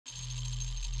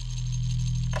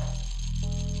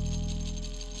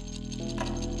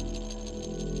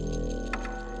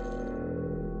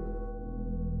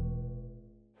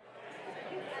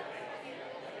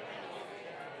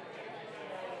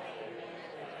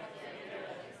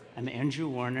I'm Andrew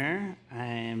Warner.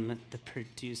 I'm the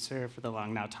producer for the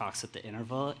Long Now Talks at the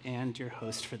Interval and your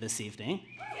host for this evening.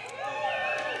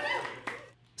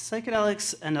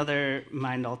 Psychedelics and other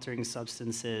mind-altering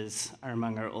substances are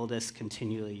among our oldest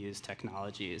continually used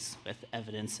technologies, with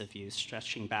evidence of use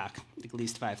stretching back at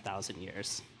least 5,000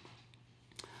 years.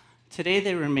 Today,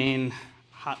 they remain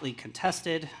hotly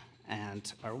contested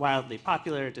and are wildly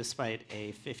popular despite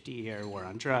a 50-year war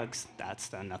on drugs that's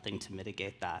done nothing to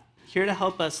mitigate that. Here to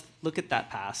help us look at that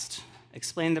past,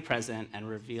 explain the present, and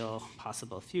reveal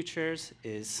possible futures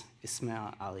is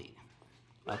Ismail Ali.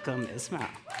 Welcome, Ismail.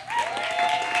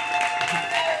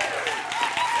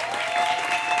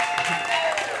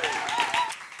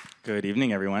 Good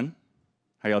evening, everyone.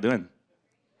 How y'all doing?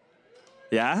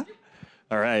 Yeah?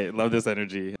 All right, love this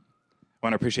energy. I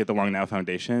want to appreciate the Long Now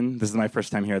Foundation. This is my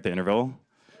first time here at the Interval.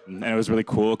 And it was really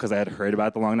cool because I had heard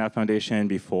about the Long Now Foundation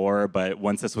before, but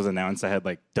once this was announced, I had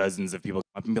like dozens of people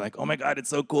come up and be like, oh my God, it's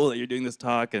so cool that you're doing this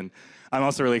talk. And I'm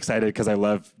also really excited because I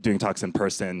love doing talks in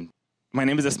person. My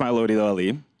name is Ismail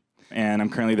Ali, and I'm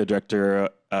currently the Director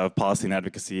of Policy and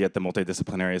Advocacy at the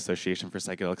Multidisciplinary Association for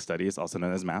Psychedelic Studies, also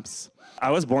known as MAPS. I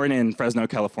was born in Fresno,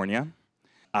 California.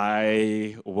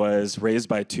 I was raised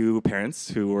by two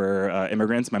parents who were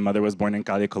immigrants. My mother was born in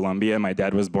Cali, Colombia. My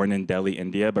dad was born in Delhi,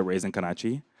 India, but raised in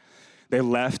Karachi. They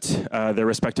left their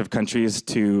respective countries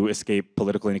to escape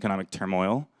political and economic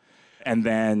turmoil. And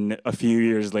then a few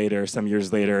years later, some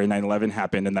years later, 9/11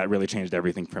 happened, and that really changed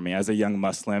everything for me. As a young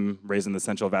Muslim raised in the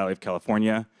Central Valley of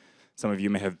California, some of you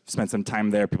may have spent some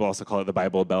time there. People also call it the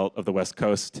Bible Belt of the West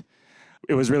Coast.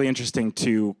 It was really interesting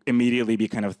to immediately be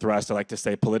kind of thrust, I like to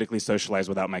say, politically socialized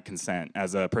without my consent.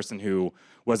 As a person who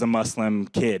was a Muslim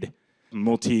kid,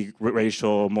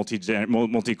 multiracial,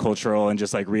 multicultural, and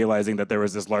just like realizing that there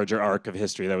was this larger arc of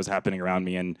history that was happening around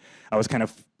me. And I was kind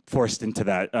of forced into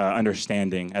that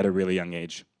understanding at a really young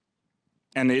age.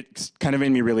 And it kind of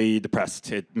made me really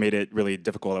depressed. It made it really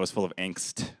difficult. I was full of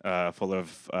angst, full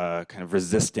of kind of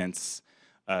resistance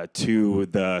to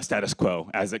the status quo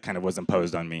as it kind of was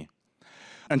imposed on me.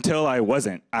 Until I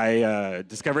wasn't. I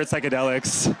discovered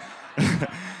psychedelics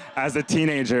as a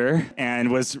teenager and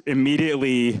was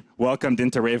immediately welcomed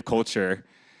into rave culture.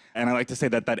 And I like to say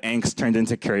that that angst turned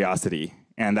into curiosity.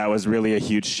 And that was really a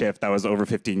huge shift. That was over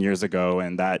 15 years ago.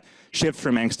 And that shift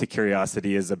from angst to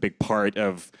curiosity is a big part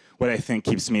of what I think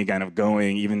keeps me kind of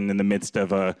going, even in the midst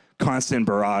of a constant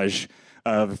barrage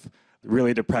of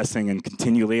really depressing and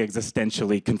continually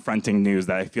existentially confronting news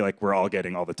that I feel like we're all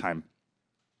getting all the time.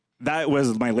 That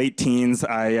was my late teens.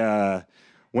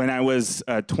 When I was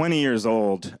 20 years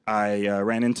old, I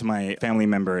ran into my family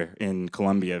member in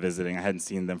Colombia visiting. I hadn't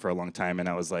seen them for a long time, and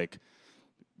I was like,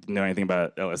 "You know anything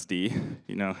about LSD?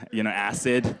 You know,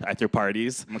 acid at your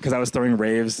parties?" Because I was throwing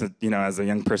raves, as a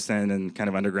young person and kind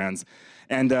of undergrounds.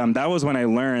 And that was when I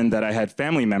learned that I had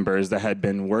family members that had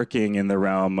been working in the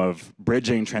realm of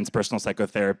bridging transpersonal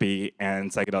psychotherapy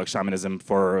and psychedelic shamanism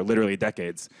for literally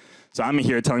decades. So I'm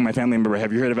here telling my family member,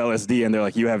 have you heard of LSD? And they're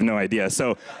like, you have no idea.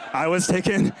 So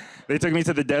they took me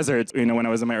to the desert. When I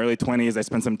was in my early 20s, I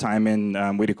spent some time in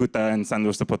Wirikuta and San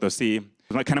Luis Potosí. It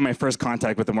was kind of my first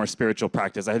contact with a more spiritual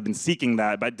practice. I had been seeking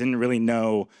that, but didn't really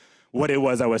know what it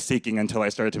was I was seeking until I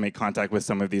started to make contact with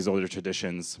some of these older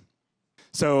traditions.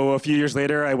 So a few years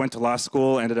later, I went to law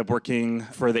school, ended up working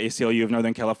for the ACLU of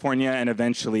Northern California, and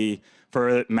eventually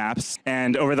for MAPS.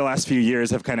 And over the last few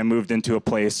years, have kind of moved into a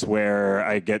place where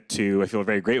I feel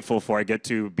very grateful for, I get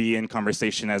to be in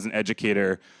conversation as an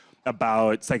educator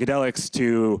about psychedelics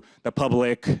to the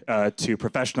public, to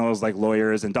professionals like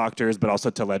lawyers and doctors, but also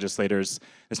to legislators.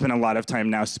 I spend a lot of time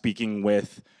now speaking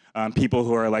with people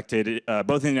who are elected,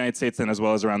 both in the United States and as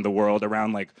well as around the world,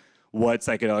 around like what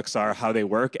psychedelics are, how they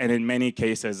work, and in many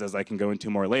cases, as I can go into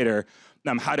more later,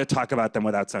 how to talk about them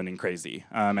without sounding crazy.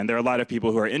 And there are a lot of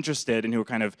people who are interested and who are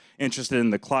kind of interested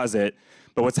in the closet,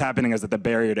 but what's happening is that the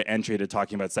barrier to entry to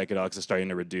talking about psychedelics is starting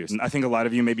to reduce. And I think a lot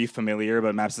of you may be familiar,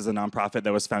 but MAPS is a nonprofit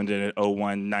that was founded in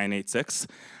 01986.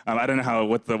 I don't know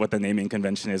what the naming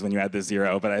convention is when you add the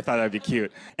zero, but I thought that'd be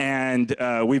cute. And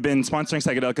we've been sponsoring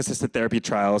psychedelic-assisted therapy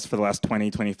trials for the last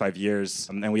 20, 25 years,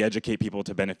 and we educate people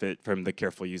to benefit from the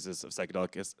careful uses of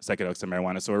psychedelics and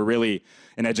marijuana. So we're really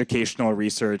an educational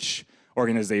research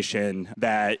organization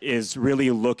that is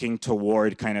really looking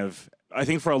toward kind of, I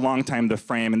think for a long time the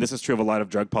frame, and this is true of a lot of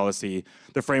drug policy,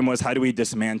 the frame was how do we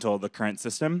dismantle the current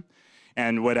system?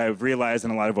 And what I've realized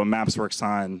and a lot of what MAPS works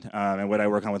on, and what I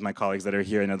work on with my colleagues that are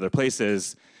here in other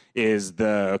places, is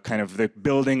the kind of the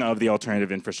building of the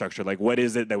alternative infrastructure. Like what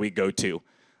is it that we go to?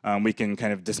 We can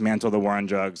kind of dismantle the war on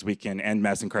drugs, we can end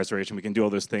mass incarceration, we can do all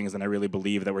those things, and I really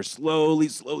believe that we're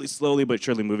slowly but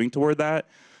surely moving toward that.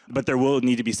 But there will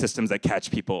need to be systems that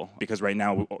catch people, because right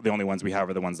now the only ones we have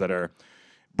are the ones that are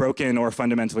broken or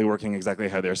fundamentally working exactly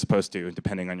how they're supposed to,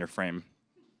 depending on your frame.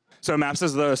 So MAPS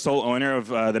is the sole owner of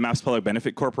the MAPS Public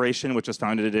Benefit Corporation, which was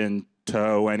founded in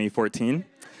 2014.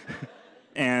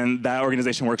 And that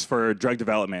organization works for drug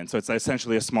development. So it's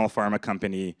essentially a small pharma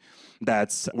company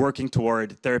that's working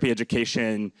toward therapy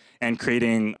education and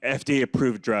creating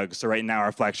FDA-approved drugs. So right now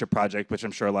our flagship project, which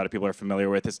I'm sure a lot of people are familiar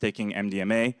with, is taking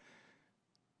MDMA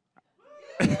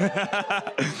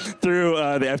through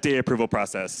the FDA approval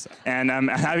process. And I'm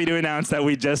happy to announce that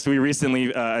we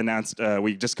recently announced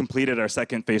we just completed our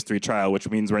second phase 3 trial, which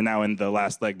means we're now in the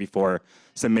last leg before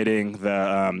submitting the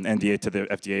NDA to the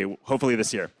FDA, hopefully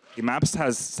this year. MAPS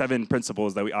has 7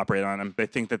 principles that we operate on, and I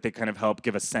think that they kind of help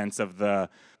give a sense of the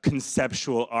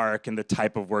conceptual arc and the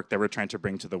type of work that we're trying to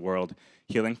bring to the world.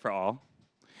 Healing for all,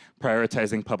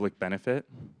 prioritizing public benefit,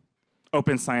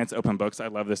 open science, open books. I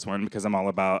love this one because I'm all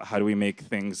about how do we make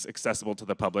things accessible to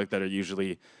the public that are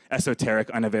usually esoteric,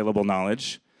 unavailable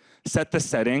knowledge. Set the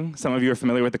setting. Some of you are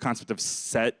familiar with the concept of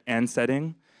set and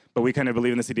setting, but we kind of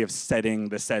believe in this idea of setting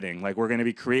the setting. Like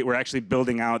we're actually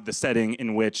building out the setting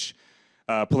in which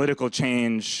political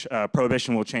change,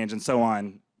 prohibition will change, and so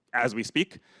on as we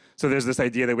speak. So there's this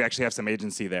idea that we actually have some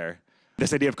agency there.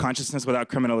 This idea of consciousness without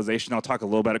criminalization. I'll talk a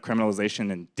little bit about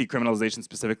criminalization and decriminalization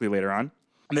specifically later on.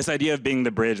 And this idea of being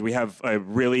the bridge, we have a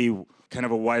really kind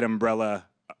of a wide umbrella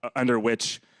under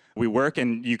which we work,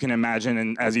 and you can imagine,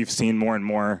 and as you've seen more and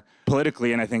more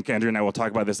politically, and I think Andrew and I will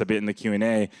talk about this a bit in the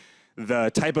Q&A,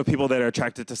 the type of people that are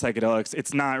attracted to psychedelics,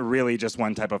 it's not really just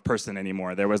one type of person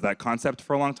anymore. There was that concept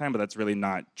for a long time, but that's really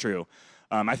not true.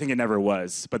 I think it never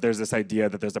was, but there's this idea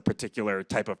that there's a particular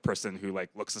type of person who like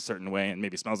looks a certain way and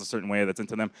maybe smells a certain way that's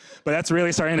into them. But that's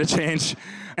really starting to change.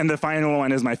 And the final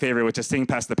one is my favorite, which is seeing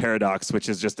past the paradox, which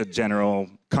is just a general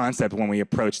concept when we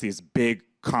approach these big,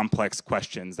 complex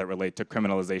questions that relate to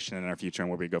criminalization in our future and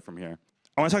where we go from here.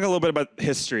 I want to talk a little bit about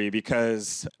history,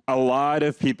 because a lot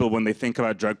of people, when they think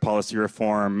about drug policy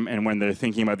reform and when they're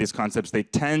thinking about these concepts, they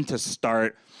tend to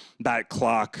start that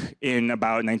clock in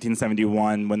about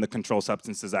 1971 when the Controlled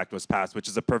Substances Act was passed, which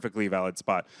is a perfectly valid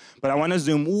spot. But I want to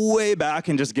zoom way back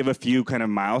and just give a few kind of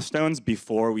milestones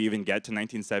before we even get to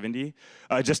 1970,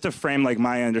 just to frame like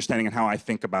my understanding and how I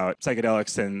think about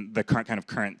psychedelics and the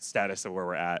current status of where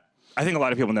we're at. I think a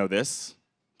lot of people know this.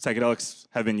 Psychedelics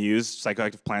have been used,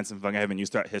 psychoactive plants and fungi have been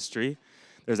used throughout history.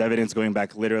 There's evidence going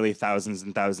back literally thousands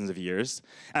and thousands of years.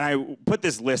 And I put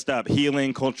this list up: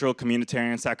 healing, cultural,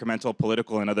 communitarian, sacramental,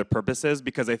 political, and other purposes,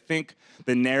 because I think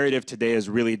the narrative today is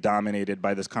really dominated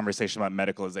by this conversation about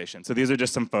medicalization. So these are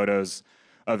just some photos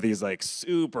of these like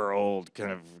super old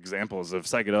kind of examples of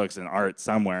psychedelics in art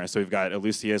somewhere. So we've got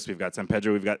Eleusis, we've got San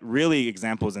Pedro, we've got really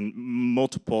examples in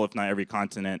multiple, if not every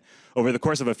continent, over the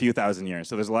course of a few thousand years.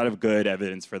 So there's a lot of good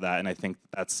evidence for that, and I think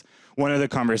that's one of the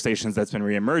conversations that's been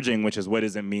reemerging, which is what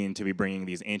does it mean to be bringing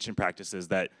these ancient practices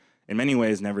that in many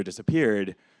ways never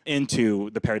disappeared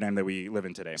into the paradigm that we live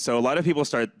in today. So a lot of people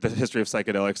start the history of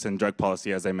psychedelics and drug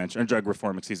policy, as I mentioned, or drug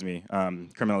reform,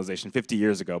 criminalization 50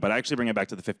 years ago, but I actually bring it back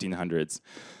to the 1500s.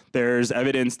 There's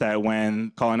evidence that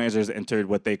when colonizers entered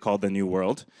what they called the New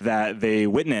World, that they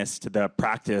witnessed the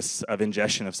practice of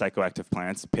ingestion of psychoactive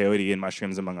plants, peyote and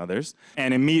mushrooms among others,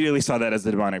 and immediately saw that as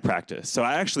the demonic practice. So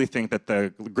I actually think that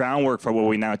the groundwork for what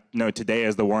we now know today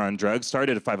as the war on drugs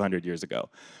started 500 years ago.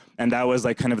 And that was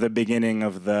like kind of the beginning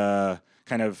of the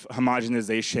kind of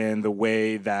homogenization, the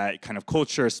way that kind of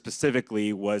culture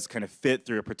specifically was kind of fit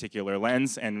through a particular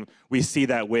lens. And we see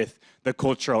that with the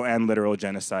cultural and literal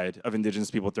genocide of indigenous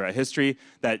people throughout history,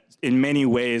 that in many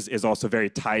ways is also very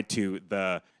tied to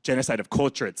the genocide of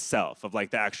culture itself, of like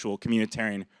the actual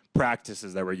communitarian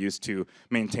practices that were used to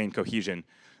maintain cohesion.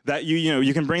 That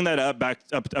you can bring that up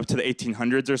to the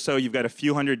 1800s or so. You've got a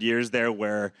few hundred years there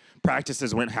where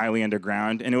practices went highly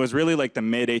underground, and it was really like the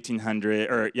mid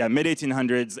 1800s,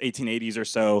 1880s or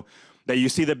so, that you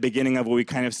see the beginning of what we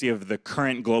kind of see of the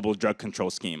current global drug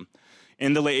control scheme.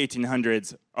 In the late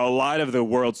 1800s, a lot of the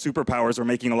world's superpowers were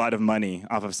making a lot of money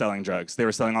off of selling drugs. They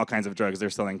were selling all kinds of drugs. They were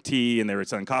selling tea and they were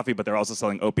selling coffee, but they were also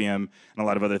selling opium and a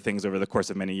lot of other things over the course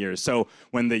of many years. So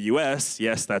when the US,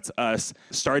 yes, that's us,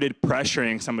 started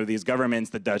pressuring some of these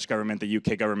governments, the Dutch government, the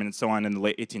UK government, and so on in the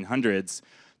late 1800s,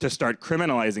 to start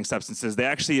criminalizing substances,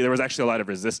 there was actually a lot of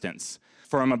resistance.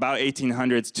 From about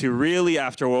 1800s to really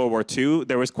after World War II,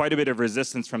 there was quite a bit of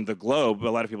resistance from the globe. A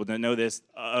lot of people didn't know this,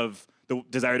 of the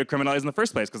desire to criminalize in the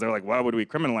first place, because they're like, why would we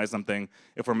criminalize something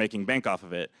if we're making bank off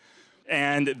of it?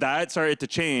 And that started to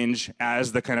change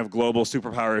as the kind of global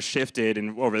superpowers shifted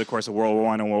over the course of World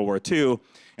War I and World War II.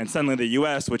 And suddenly the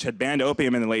US, which had banned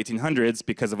opium in the late 1800s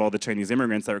because of all the Chinese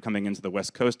immigrants that were coming into the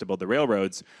West Coast to build the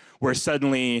railroads, was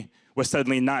suddenly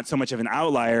not so much of an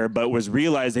outlier, but was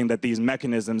realizing that these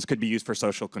mechanisms could be used for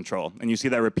social control. And you see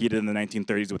that repeated in the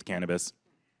 1930s with cannabis.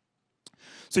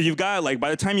 So you've got, like, by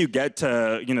the time you get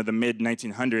to, the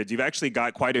mid-1900s, you've actually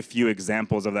got quite a few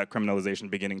examples of that criminalization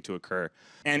beginning to occur.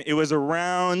 And it was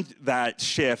around that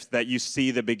shift that you see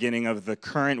the beginning of the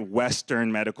current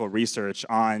Western medical research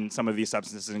on some of these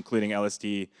substances, including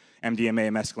LSD, MDMA,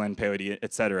 mescaline, peyote,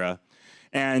 et cetera.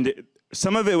 And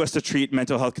some of it was to treat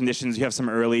mental health conditions. You have some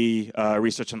early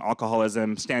research on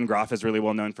alcoholism. Stan Grof is really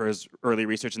well known for his early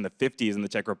research in the 50s in the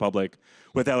Czech Republic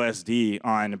with LSD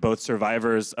on both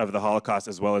survivors of the Holocaust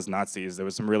as well as Nazis. There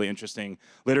was some really interesting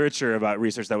literature about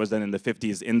research that was done in the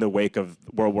 50s in the wake of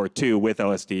World War II with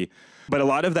LSD. But a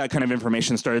lot of that kind of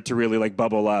information started to really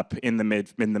bubble up in the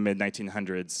mid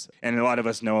 1900s. And a lot of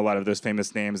us know a lot of those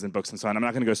famous names and books and so on. I'm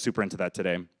not going to go super into that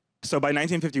today. So by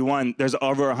 1951, there's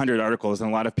over 100 articles, and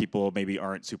a lot of people maybe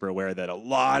aren't super aware that a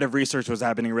lot of research was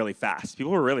happening really fast.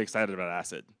 People were really excited about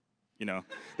acid.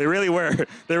 They really were.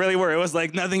 They really were. It was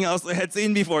like nothing else they had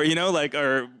seen before,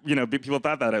 people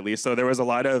thought that at least. So there was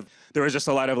just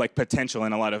a lot of potential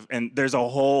and there's a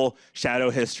whole shadow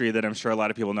history that I'm sure a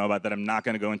lot of people know about that I'm not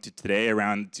going to go into today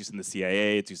around its use in the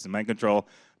CIA, its use in mind control.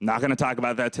 I'm not going to talk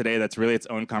about that today. That's really its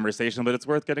own conversation, but it's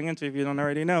worth getting into if you don't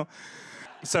already know.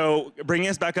 So bringing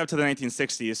us back up to the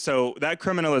 1960s, so that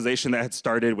criminalization that had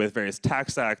started with various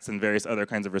tax acts and various other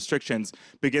kinds of restrictions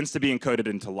begins to be encoded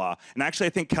into law. And actually, I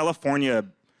think California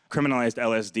criminalized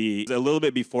LSD a little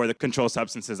bit before the Controlled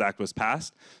Substances Act was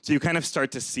passed. So you kind of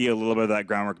start to see a little bit of that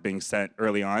groundwork being set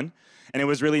early on. And it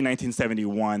was really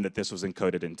 1971 that this was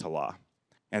encoded into law.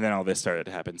 And then all this started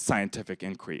to happen. Scientific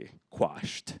inquiry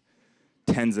quashed.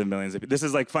 Tens of millions of people. This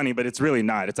is funny, but it's really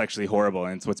not. It's actually horrible,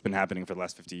 and it's what's been happening for the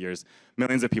last 50 years.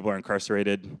 Millions of people are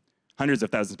incarcerated. Hundreds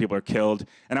of thousands of people are killed.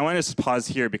 And I want to just pause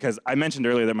here because I mentioned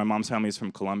earlier that my mom's family is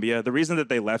from Colombia. The reason that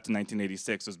they left in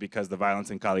 1986 was because the violence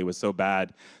in Cali was so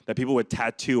bad that people would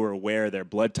tattoo or wear their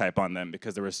blood type on them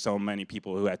because there were so many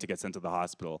people who had to get sent to the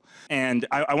hospital. And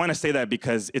I want to say that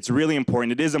because it's really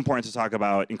important. It is important to talk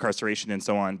about incarceration and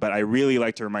so on, but I really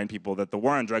like to remind people that the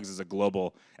war on drugs is a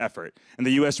global effort. And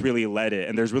the US really led it.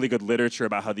 And there's really good literature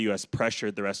about how the US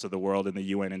pressured the rest of the world and the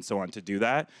UN and so on to do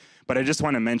that. But I just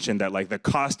want to mention that the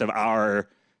cost of our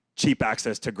cheap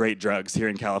access to great drugs here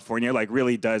in California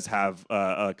really does have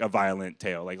a violent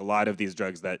tail. A lot of these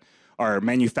drugs that are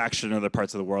manufactured in other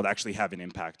parts of the world actually have an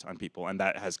impact on people, and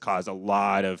that has caused a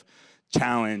lot of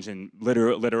challenge and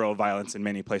literal violence in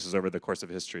many places over the course of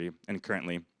history and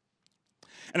currently.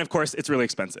 And of course, it's really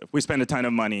expensive. We spend a ton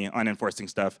of money on enforcing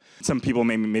stuff. Some people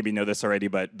maybe know this already,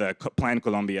 but the Plan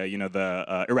Colombia,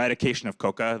 the eradication of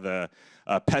coca, the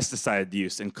pesticide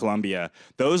use in Colombia,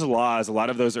 those laws, a lot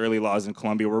of those early laws in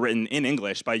Colombia were written in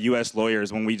English by US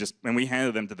lawyers. When we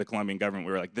handed them to the Colombian government,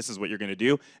 we were like, this is what you're going to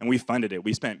do, and we funded it.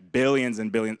 We spent billions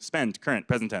and billions,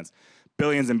 present tense,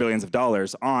 billions and billions of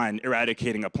dollars on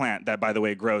eradicating a plant that, by the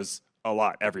way, grows a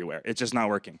lot everywhere. It's just not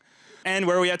working. And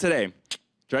where are we at today?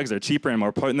 Drugs are cheaper and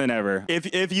more potent than ever.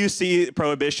 If you see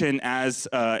prohibition as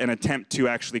an attempt to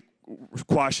actually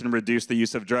quash and reduce the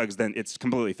use of drugs, then it's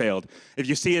completely failed. If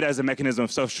you see it as a mechanism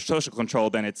of social control,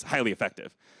 then it's highly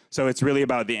effective. So it's really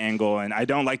about the angle. And I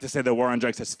don't like to say the war on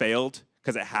drugs has failed,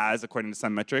 because it has, according to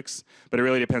some metrics, but it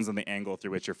really depends on the angle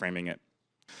through which you're framing it.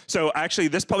 So actually,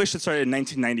 this published started in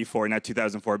 1994, not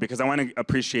 2004, because I want to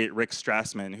appreciate Rick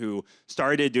Strassman, who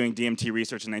started doing DMT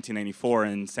research in 1994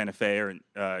 in Santa Fe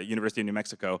or University of New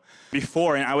Mexico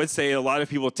before. And I would say a lot of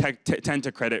people tend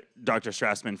to credit Dr.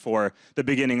 Strassman for the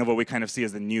beginning of what we kind of see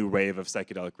as the new wave of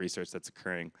psychedelic research that's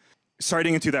occurring.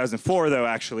 Starting in 2004, though,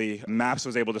 actually, MAPS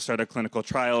was able to start our clinical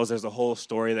trials. There's a whole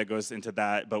story that goes into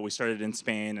that, but we started in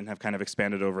Spain and have kind of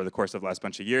expanded over the course of the last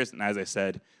bunch of years. And as I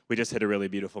said, we just hit a really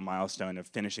beautiful milestone of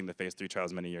finishing the phase 3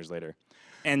 trials many years later.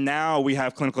 And now we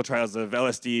have clinical trials of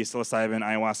LSD, psilocybin,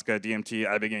 ayahuasca, DMT,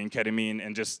 ibogaine, ketamine,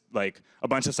 and just a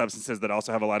bunch of substances that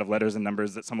also have a lot of letters and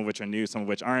numbers, that some of which are new, some of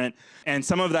which aren't. And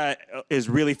some of that is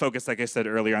really focused, like I said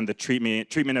earlier, on the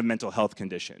treatment of mental health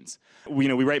conditions. We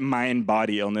write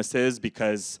mind-body illnesses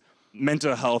because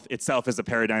mental health itself is a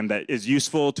paradigm that is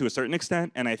useful to a certain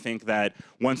extent. And I think that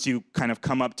once you kind of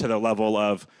come up to the level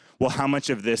of, well, how much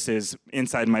of this is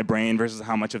inside my brain versus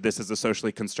how much of this is a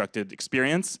socially constructed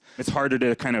experience, it's harder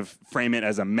to kind of frame it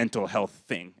as a mental health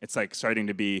thing. It's starting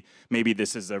to be, maybe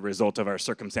this is a result of our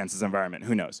circumstances, environment,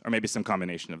 who knows, or maybe some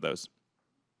combination of those.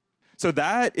 So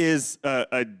that is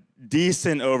a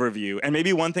decent overview. And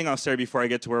maybe one thing I'll share before I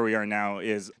get to where we are now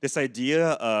is this idea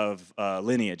of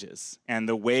lineages and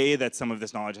the way that some of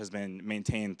this knowledge has been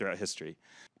maintained throughout history.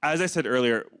 As I said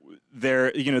earlier,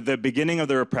 the beginning of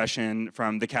the repression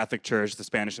from the Catholic Church, the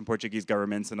Spanish and Portuguese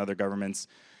governments and other governments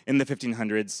in the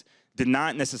 1500s did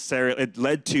not necessarily, it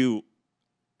led to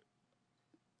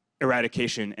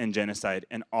eradication and genocide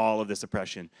and all of this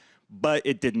oppression. But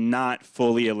it did not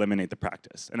fully eliminate the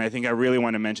practice. And I think I really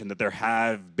want to mention that there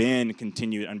have been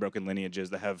continued unbroken lineages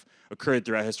that have occurred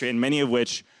throughout history, and many of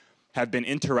which have been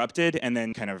interrupted and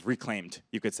then kind of reclaimed,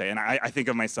 you could say. And I think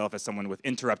of myself as someone with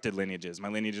interrupted lineages. My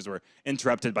lineages were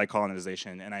interrupted by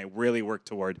colonization, and I really work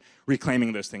toward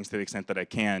reclaiming those things to the extent that I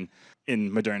can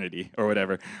in modernity or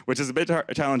whatever, which is a bit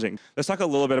challenging. Let's talk a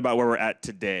little bit about where we're at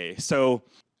today. So,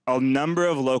 a number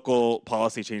of local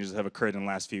policy changes have occurred in the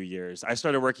last few years. I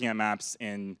started working at MAPS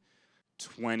in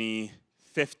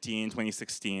 2015,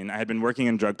 2016. I had been working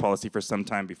in drug policy for some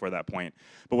time before that point.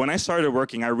 But when I started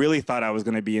working, I really thought I was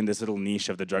going to be in this little niche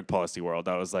of the drug policy world.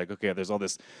 I was like, okay, there's all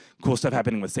this cool stuff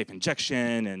happening with safe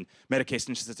injection and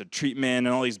medication-assisted treatment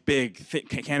and all these big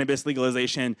cannabis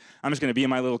legalization. I'm just going to be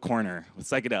in my little corner with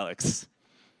psychedelics.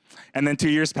 And then 2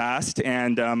 years passed,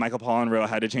 and Michael Pollan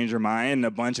had to change her mind, and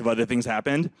a bunch of other things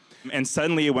happened. And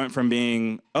suddenly it went from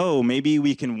being, oh, maybe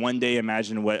we can one day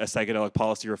imagine what a psychedelic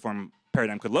policy reform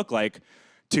paradigm could look like,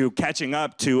 to catching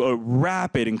up to a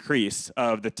rapid increase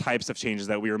of the types of changes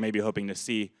that we were maybe hoping to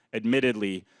see,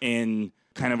 admittedly, in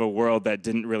kind of a world that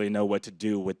didn't really know what to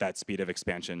do with that speed of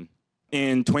expansion.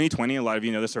 In 2020, a lot of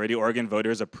you know this already, Oregon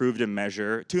voters approved a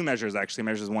measure, two measures actually,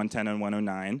 measures 110 and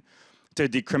 109, to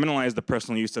decriminalize the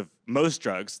personal use of most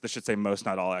drugs, this should say most,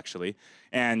 not all actually,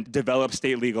 and develop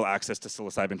state legal access to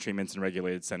psilocybin treatments in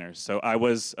regulated centers. So I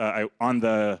was on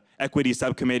the equity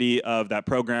subcommittee of that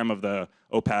program of the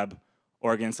OPAB,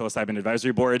 Oregon Psilocybin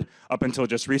Advisory Board, up until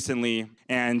just recently.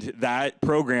 And that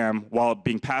program, while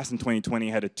being passed in 2020,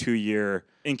 had a 2-year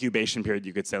incubation period,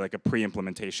 you could say, like a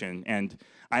pre-implementation. And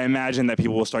I imagine that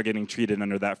people will start getting treated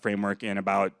under that framework in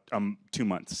about 2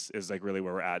 months, is like really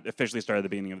where we're at. Officially started at the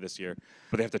beginning of this year,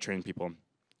 but they have to train people.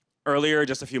 Earlier,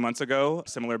 just a few months ago, a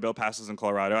similar bill passes in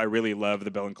Colorado. I really love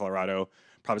the bill in Colorado,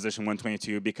 Proposition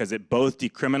 122, because it both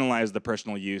decriminalized the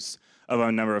personal use of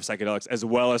a number of psychedelics as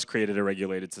well as created a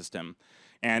regulated system.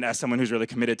 And as someone who's really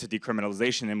committed to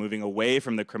decriminalization and moving away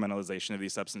from the criminalization of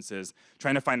these substances,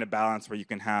 trying to find a balance where you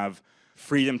can have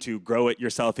freedom to grow it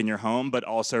yourself in your home, but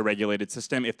also a regulated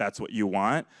system, if that's what you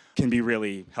want, can be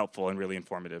really helpful and really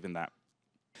informative in that.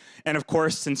 And of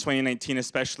course, since 2019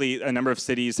 especially, a number of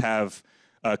cities have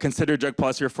considered drug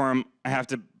policy reform. I have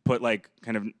to put like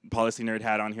kind of policy nerd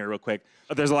hat on here real quick.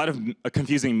 There's a lot of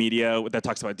confusing media that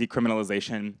talks about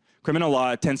decriminalization. Criminal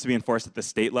law tends to be enforced at the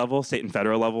state level, state and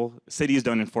federal level. Cities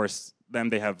don't enforce them.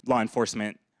 They have law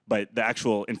enforcement, but the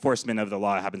actual enforcement of the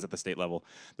law happens at the state level.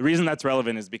 The reason that's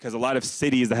relevant is because a lot of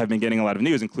cities that have been getting a lot of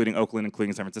news, including Oakland,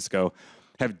 including San Francisco,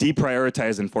 have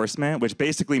deprioritized enforcement, which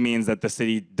basically means that the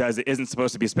city isn't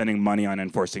supposed to be spending money on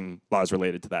enforcing laws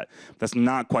related to that. That's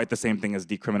not quite the same thing as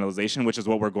decriminalization, which is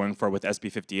what we're going for with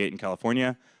SB 58 in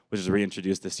California, which is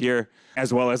reintroduced this year,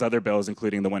 as well as other bills,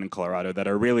 including the one in Colorado, that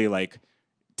are really like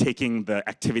taking the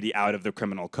activity out of the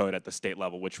criminal code at the state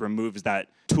level, which removes that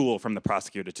tool from the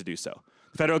prosecutor to do so.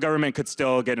 The federal government could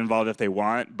still get involved if they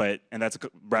want, and that's a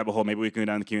rabbit hole, maybe we can go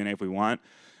down the Q&A if we want,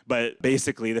 but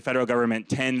basically the federal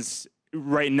government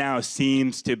right now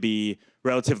seems to be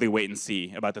relatively wait and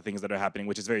see about the things that are happening,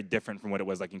 which is very different from what it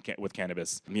was like with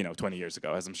cannabis, 20 years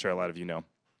ago, as I'm sure a lot of you know.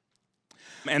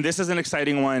 And this is an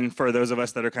exciting one for those of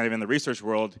us that are kind of in the research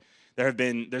world. There's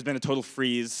been a total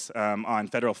freeze on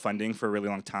federal funding for a really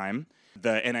long time.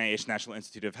 The NIH, National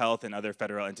Institute of Health, and other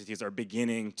federal entities are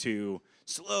beginning to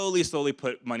slowly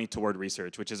put money toward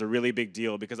research, which is a really big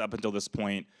deal because up until this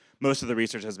point, most of the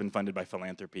research has been funded by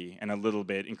philanthropy and a little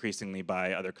bit increasingly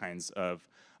by other kinds of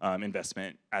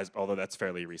investment, although that's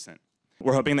fairly recent.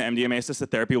 We're hoping that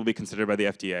MDMA-assisted therapy will be considered by the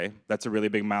FDA. That's a really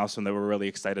big milestone that we're really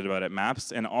excited about at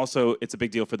MAPS. And also, it's a big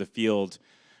deal for the field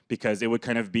because it would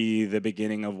kind of be the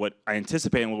beginning of what I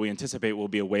anticipate and what we anticipate will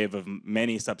be a wave of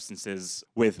many substances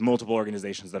with multiple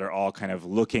organizations that are all kind of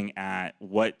looking at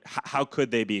how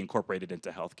could they be incorporated into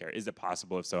healthcare? Is it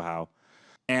possible? If so, how?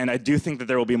 And I do think that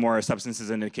there will be more substances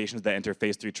and indications that enter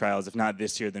phase 3 trials, if not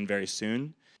this year, then very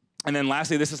soon. And then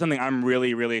lastly, this is something I'm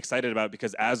really excited about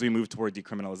because as we move toward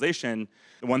decriminalization,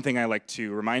 the one thing I like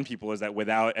to remind people is that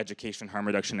without education, harm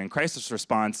reduction, and crisis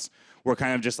response, we're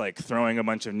kind of just like throwing a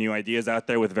bunch of new ideas out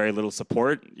there with very little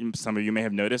support. Some of you may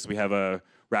have noticed we have a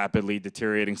rapidly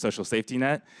deteriorating social safety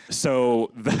net.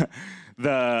 So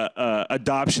the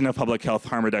adoption of public health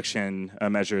harm reduction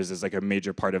measures is like a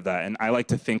major part of that. And I like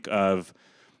to think of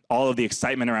all of the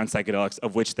excitement around psychedelics,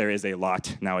 of which there is a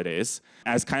lot nowadays,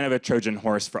 as kind of a Trojan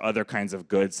horse for other kinds of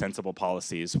good, sensible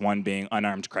policies, one being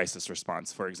unarmed crisis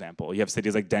response, for example. You have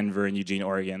cities like Denver and Eugene,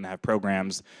 Oregon that have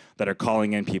programs that are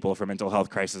calling in people for mental health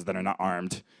crises that are not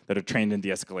armed, that are trained in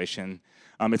de-escalation.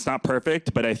 It's not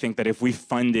perfect, but I think that if we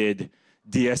funded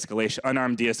de-escalation,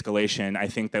 unarmed de-escalation, I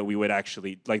think that we would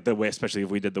actually, like the way, especially if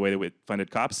we did the way that we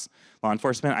funded cops, law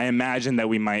enforcement, I imagine that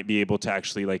we might be able to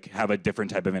actually like have a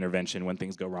different type of intervention when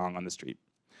things go wrong on the street.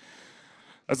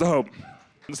 That's the hope.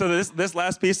 So this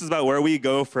last piece is about where we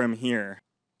go from here.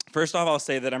 First off, I'll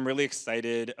say that I'm really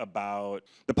excited about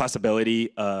the possibility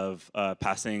of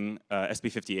passing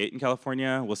SB 58 in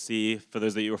California. We'll see, for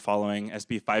those that you were following,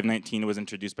 SB 519 was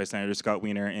introduced by Senator Scott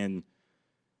Wiener in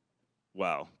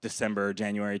December,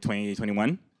 January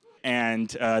 2021. And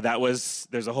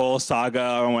there's a whole saga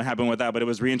on what happened with that, but it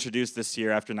was reintroduced this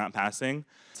year after not passing.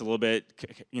 It's a little bit,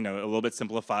 a little bit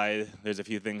simplified. There's a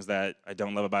few things that I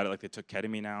don't love about it, like they took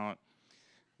ketamine out.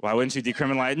 Why wouldn't you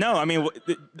decriminalize? No, I mean,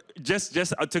 just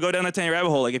to go down a tiny rabbit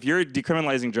hole, like if you're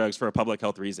decriminalizing drugs for a public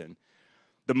health reason,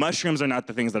 the mushrooms are not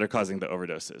the things that are causing the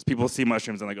overdoses. People see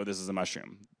mushrooms and like, oh, this is a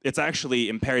mushroom. It's actually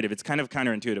imperative. It's kind of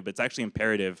counterintuitive, but it's actually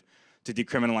imperative to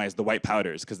decriminalize the white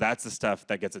powders, because that's the stuff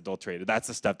that gets adulterated. That's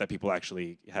the stuff that people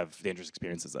actually have dangerous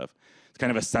experiences of. It's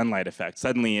kind of a sunlight effect.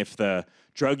 Suddenly, if the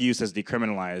drug use is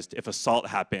decriminalized, if assault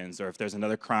happens, or if there's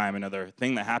another crime, another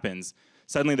thing that happens,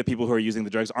 suddenly the people who are using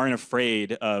the drugs aren't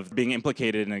afraid of being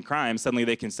implicated in a crime. Suddenly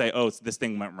they can say, oh, this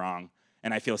thing went wrong,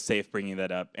 and I feel safe bringing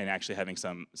that up and actually having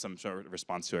some sort of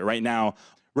response to it. Right now,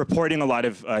 reporting a lot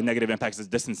of negative impacts is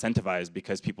disincentivized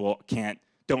because people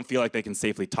don't feel like they can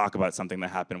safely talk about something that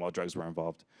happened while drugs were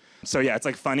involved. So yeah, it's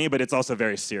like funny, but it's also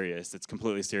very serious. It's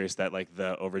completely serious that like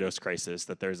the overdose crisis,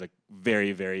 that there's a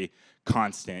very, very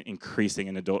constant increase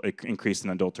in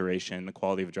adulteration, the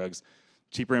quality of drugs,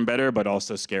 cheaper and better, but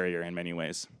also scarier in many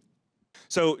ways.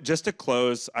 So just to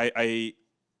close, I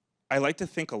like to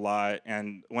think a lot,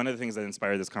 and one of the things that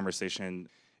inspired this conversation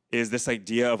is this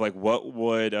idea of like, what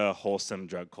would a wholesome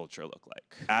drug culture look like?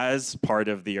 As part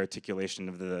of the articulation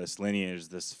of this lineage,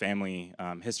 this family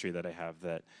history that I have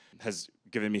that has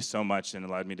given me so much and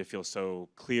allowed me to feel so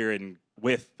clear and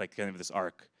with like kind of this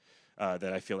arc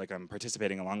that I feel like I'm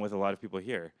participating along with a lot of people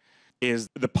here, is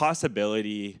the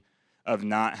possibility of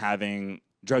not having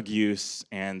drug use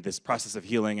and this process of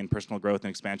healing and personal growth and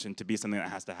expansion to be something that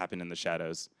has to happen in the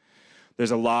shadows.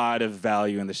 There's a lot of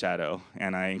value in the shadow,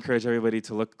 and I encourage everybody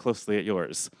to look closely at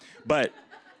yours. But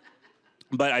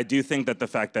I do think that the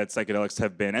fact that psychedelics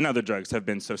have been, and other drugs have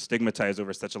been so stigmatized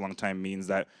over such a long time means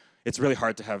that it's really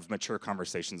hard to have mature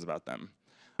conversations about them.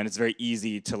 And it's very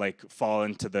easy to like fall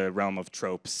into the realm of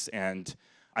tropes, and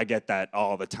I get that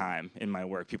all the time in my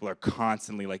work. People are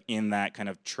constantly like in that kind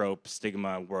of trope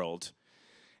stigma world.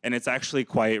 And it's actually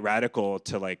quite radical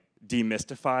to like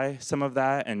demystify some of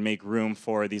that and make room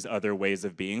for these other ways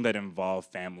of being that involve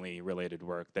family-related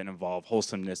work, that involve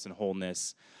wholesomeness and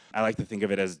wholeness. I like to think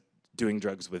of it as doing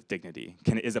drugs with dignity.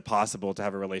 Is it possible to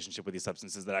have a relationship with these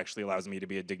substances that actually allows me to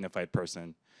be a dignified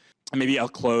person? And maybe I'll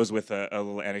close with a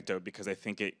little anecdote, because I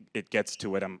think it gets to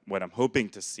what I'm hoping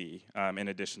to see in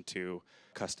addition to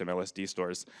custom LSD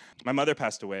stores. My mother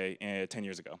passed away 10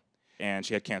 years ago, and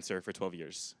she had cancer for 12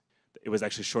 years. It was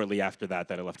actually shortly after that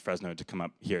I left Fresno to come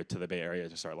up here to the Bay Area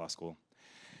to start law school.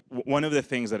 One of the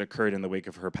things that occurred in the wake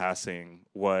of her passing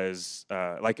was,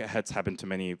 like it has happened to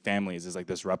many families, is like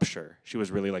this rupture. She was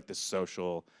really like this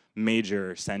social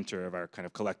major center of our kind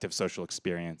of collective social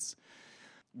experience.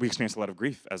 We experienced a lot of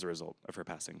grief as a result of her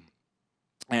passing.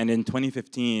 And in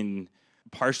 2015,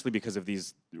 partially because of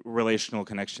these relational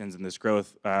connections and this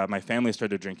growth, my family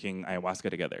started drinking ayahuasca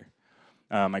together.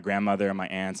 My grandmother, my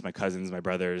aunts, my cousins, my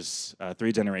brothers,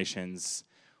 3 generations.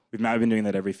 We've now been doing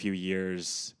that every few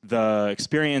years. The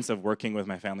experience of working with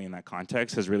my family in that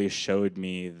context has really showed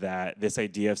me that this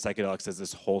idea of psychedelics as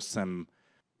this wholesome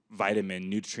vitamin,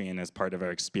 nutrient as part of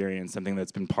our experience, something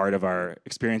that's been part of our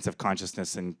experience of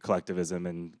consciousness and collectivism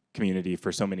and community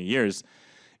for so many years,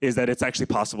 is that it's actually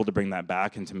possible to bring that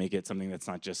back and to make it something that's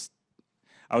not just,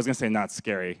 I was gonna say not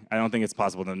scary. I don't think it's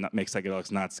possible to make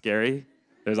psychedelics not scary.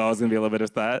 There's always going to be a little bit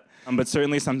of that. But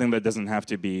certainly something that doesn't have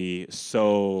to be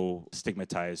so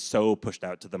stigmatized, so pushed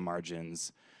out to the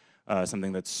margins,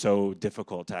 something that's so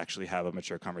difficult to actually have a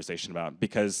mature conversation about.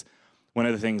 Because one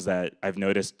of the things that I've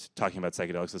noticed talking about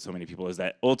psychedelics with so many people is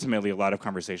that ultimately a lot of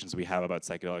conversations we have about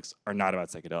psychedelics are not about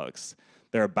psychedelics.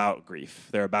 They're about grief,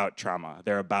 they're about trauma,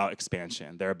 they're about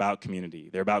expansion, they're about community,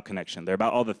 they're about connection, they're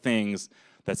about all the things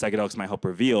that psychedelics might help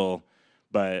reveal.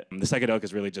 But the psychedelic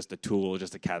is really just a tool,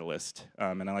 just a catalyst.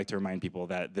 And I like to remind people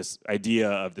that this idea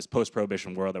of this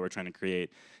post-prohibition world that we're trying to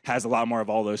create has a lot more of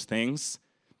all those things,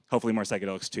 hopefully more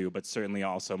psychedelics too, but certainly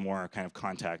also more kind of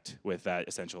contact with that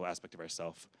essential aspect of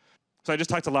ourself. So I just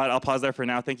talked a lot. I'll pause there for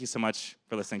now. Thank you so much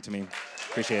for listening to me.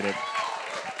 Appreciate it.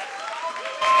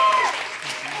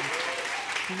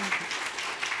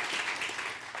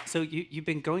 So you've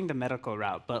been going the medical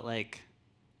route, but like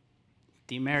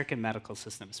the American medical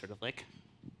system is sort of like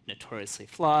notoriously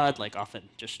flawed, like often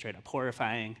just straight up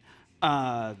horrifying.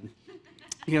 You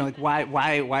know, like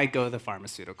why go the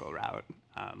pharmaceutical route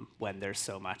when there's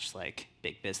so much like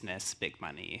big business, big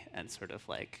money, and sort of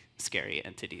like scary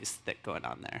entities that going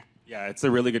on there? Yeah, it's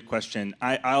a really good question.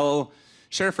 I'll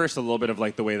share first a little bit of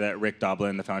like the way that Rick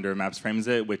Doblin, the founder of MAPS, frames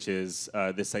it, which is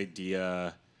this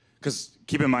idea, because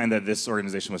keep in mind that this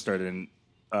organization was started in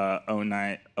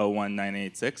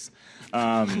 01986,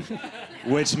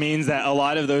 which means that a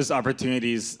lot of those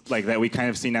opportunities like that we kind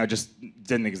of see now just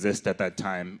didn't exist at that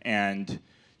time. And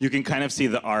you can kind of see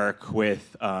the arc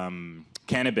with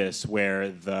cannabis, where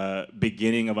the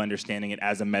beginning of understanding it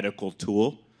as a medical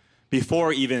tool,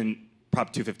 before even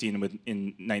Prop 215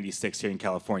 in 96 here in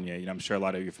California. You know, I'm sure a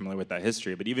lot of you are familiar with that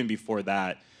history, but even before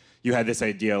that, you had this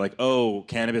idea like, oh,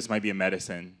 cannabis might be a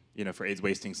medicine, you know, for AIDS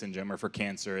wasting syndrome or for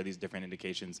cancer, or these different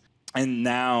indications. And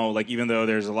now, like, even though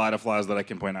there's a lot of flaws that I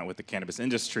can point out with the cannabis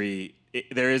industry,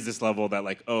 there is this level that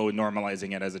like, oh,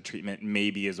 normalizing it as a treatment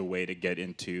maybe is a way to get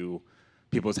into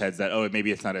people's heads that, oh,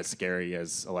 maybe it's not as scary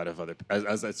as a lot of other,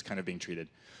 as it's kind of being treated.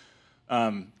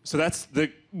 So that's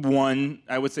the one,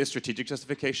 I would say, strategic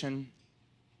justification.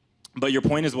 But your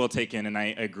point is well taken, and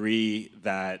I agree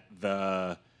that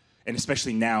and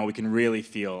especially now, we can really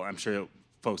feel, I'm sure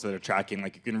folks that are tracking,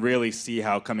 like you can really see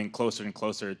how coming closer and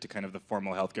closer to kind of the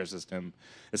formal healthcare system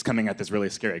is coming at this really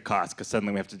scary cost, because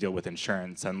suddenly we have to deal with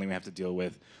insurance, suddenly we have to deal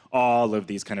with all of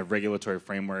these kind of regulatory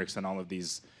frameworks and all of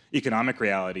these economic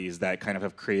realities that kind of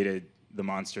have created the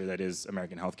monster that is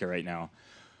American healthcare right now.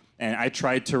 And I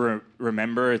tried to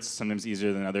remember, it's sometimes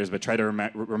easier than others, but try to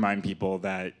remind people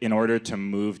that in order to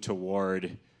move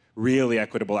toward really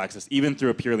equitable access, even through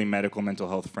a purely medical mental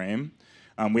health frame,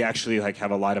 we actually like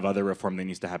have a lot of other reform that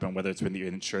needs to happen, whether it's with the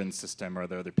insurance system or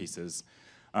the other pieces.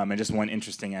 And just one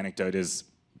interesting anecdote is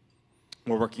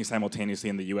we're working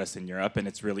simultaneously in the US and Europe, and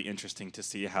it's really interesting to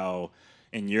see how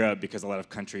in Europe, because a lot of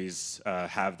countries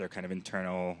have their kind of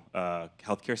internal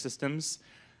healthcare systems,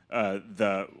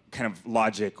 the kind of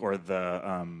logic or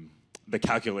the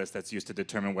calculus that's used to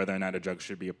determine whether or not a drug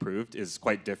should be approved is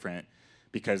quite different,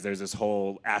 because there's this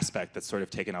whole aspect that's sort of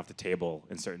taken off the table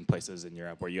in certain places in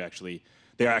Europe, where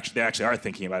they actually are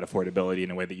thinking about affordability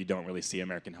in a way that you don't really see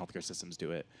American healthcare systems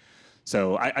do it.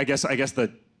 So I guess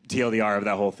the TLDR of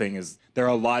that whole thing is there are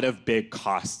a lot of big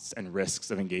costs and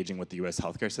risks of engaging with the US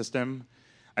healthcare system.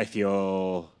 I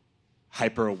feel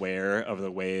hyper aware of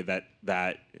the way that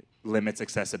limits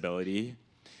accessibility,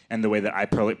 and the way that I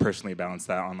personally balance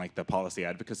that on like the policy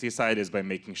advocacy side is by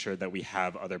making sure that we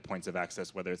have other points of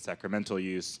access, whether it's sacramental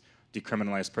use,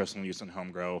 decriminalized personal use and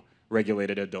home grow,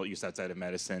 regulated adult use outside of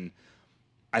medicine.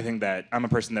 I think that I'm a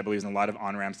person that believes in a lot of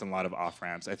on-ramps and a lot of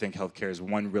off-ramps. I think healthcare is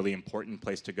one really important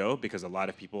place to go, because a lot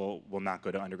of people will not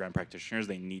go to underground practitioners.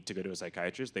 They need to go to a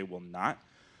psychiatrist. They will not.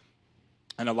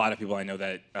 And a lot of people I know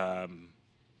that,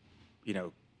 you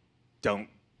know, don't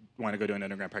want to go to an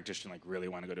underground practitioner, like really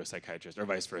want to go to a psychiatrist, or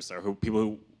vice versa, or people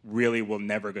who really will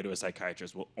never go to a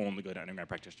psychiatrist will only go to underground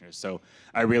practitioners. So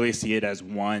I really see it as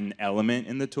one element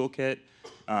in the toolkit,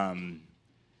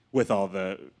 with all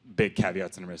the big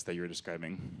caveats and risks that you were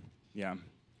describing. Yeah.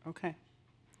 Okay,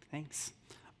 thanks.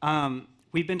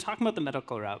 We've been talking about the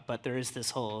medical route, but there is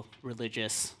this whole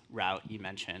religious route you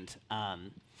mentioned.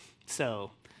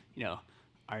 So, you know,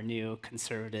 our new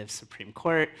conservative Supreme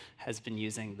Court has been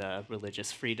using the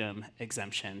religious freedom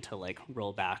exemption to like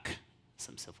roll back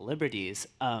some civil liberties.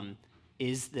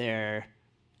 Is there,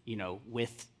 you know,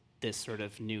 with this sort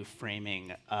of new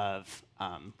framing of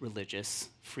religious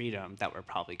freedom that we're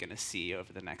probably going to see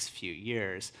over the next few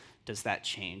years, does that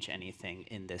change anything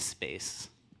in this space?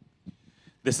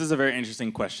 This is a very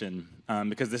interesting question,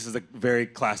 because this is a very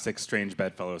classic strange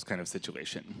bedfellows kind of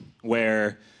situation,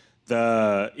 where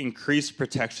the increased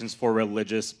protections for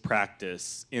religious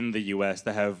practice in the US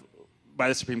that have, by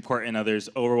the Supreme Court and others,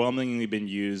 overwhelmingly been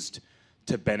used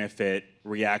to benefit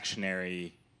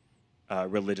reactionary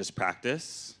religious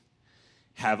practice,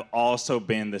 have also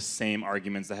been the same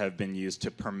arguments that have been used to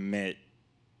permit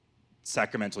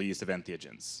sacramental use of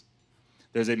entheogens.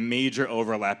 There's a major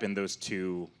overlap in those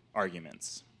two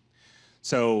arguments.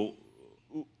 So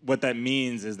what that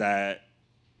means is that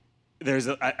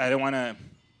I don't want to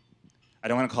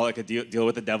call it like a deal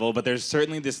with the devil, but there's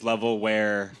certainly this level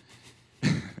where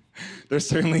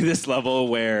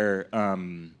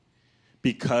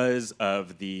because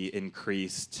of the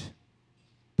increased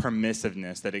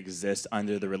permissiveness that exists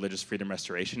under the Religious Freedom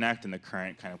Restoration Act and the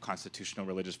current kind of constitutional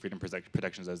religious freedom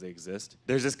protections as they exist,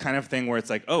 there's this kind of thing where it's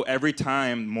like, oh, every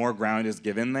time more ground is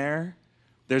given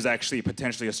there's actually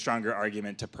potentially a stronger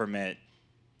argument to permit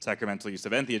sacramental use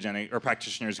of entheogenic, or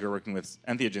practitioners who are working with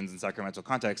entheogens in sacramental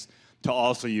contexts to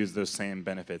also use those same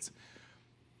benefits.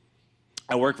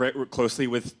 I work very closely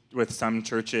with some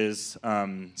churches,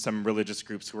 some religious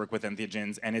groups who work with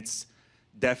entheogens, and it's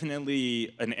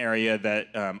definitely an area that,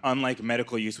 unlike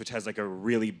medical use, which has like a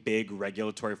really big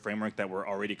regulatory framework that we're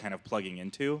already kind of plugging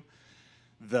into,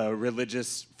 the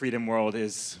religious freedom world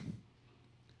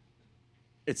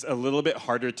it's a little bit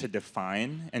harder to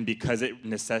define, and because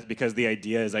the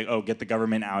idea is like, oh, get the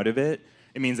government out of it,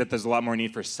 it means that there's a lot more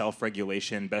need for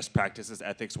self-regulation, best practices,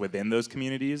 ethics within those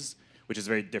communities, which is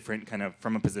very different kind of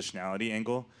from a positionality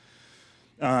angle.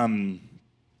 And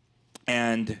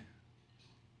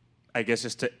I guess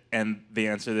just to end the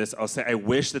answer to this, I'll say I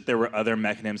wish that there were other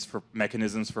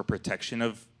mechanisms for protection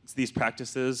of these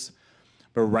practices,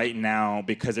 but right now,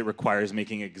 because it requires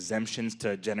making exemptions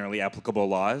to generally applicable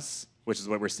laws, which is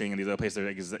what we're seeing in these other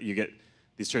places, you get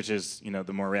these churches,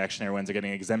 the more reactionary ones are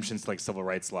getting exemptions to like civil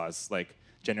rights laws, like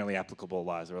generally applicable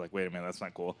laws. We're like, wait a minute, that's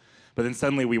not cool. But then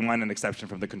suddenly we want an exception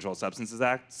from the Controlled Substances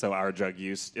Act, so our drug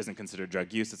use isn't considered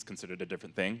drug use, it's considered a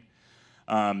different thing.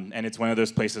 And it's one of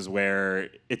those places where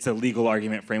it's a legal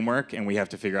argument framework, and we have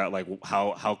to figure out like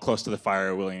how close to the fire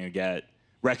are we willing to get,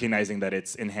 recognizing that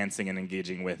it's enhancing and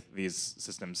engaging with these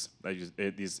systems,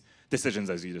 these decisions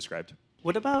as you described.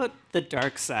 What about the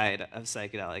dark side of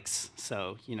psychedelics?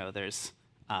 So, there's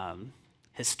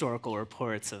historical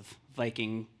reports of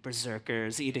Viking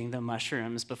berserkers eating the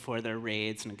mushrooms before their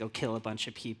raids and go kill a bunch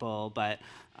of people. But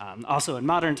also in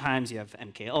modern times, you have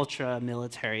MK Ultra,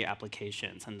 military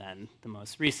applications, and then the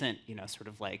most recent, sort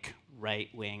of like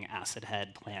right-wing acid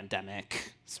head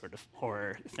pandemic sort of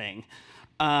horror thing.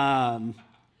 Will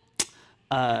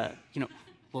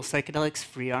psychedelics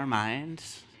free our mind?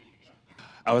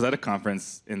 I was at a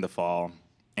conference in the fall,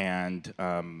 and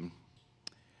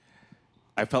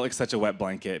I felt like such a wet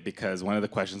blanket because one of the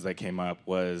questions that came up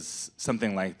was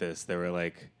something like this. They were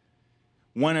like,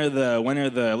 when are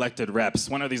the elected reps,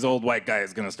 when are these old white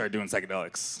guys going to start doing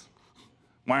psychedelics?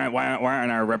 Why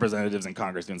aren't our representatives in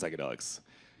Congress doing psychedelics?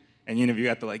 And you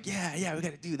got to like, yeah, we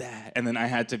got to do that. And then I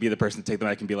had to be the person to take the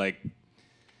mic and be like,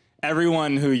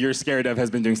 everyone who you're scared of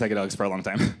has been doing psychedelics for a long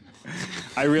time.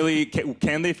 I really,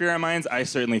 can they fear our minds? I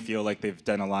certainly feel like they've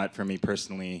done a lot for me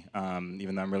personally,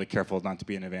 even though I'm really careful not to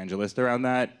be an evangelist around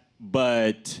that.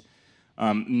 But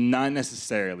not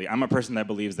necessarily. I'm a person that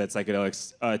believes that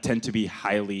psychedelics tend to be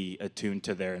highly attuned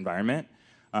to their environment.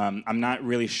 I'm not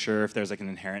really sure if there's like an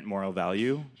inherent moral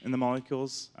value in the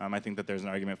molecules. I think that there's an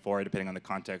argument for it depending on the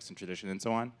context and tradition and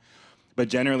so on. But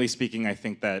generally speaking, I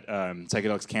think that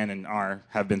psychedelics can and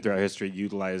have been throughout history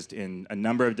utilized in a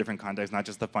number of different contexts, not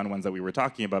just the fun ones that we were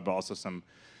talking about, but also some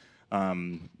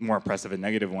more oppressive and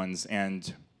negative ones.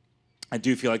 And I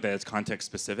do feel like that it's context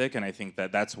specific, and I think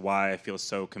that that's why I feel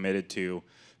so committed to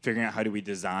figuring out how do we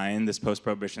design this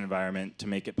post-prohibition environment to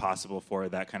make it possible for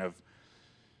that kind of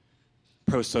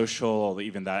pro-social,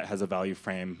 even that has a value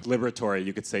frame, liberatory,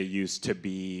 you could say, use to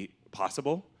be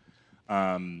possible.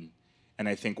 And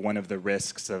I think one of the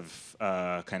risks of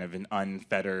kind of an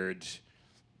unfettered,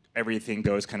 everything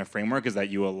goes kind of framework is that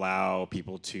you allow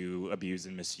people to abuse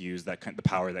and misuse the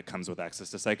power that comes with access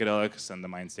to psychedelics and the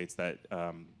mind states that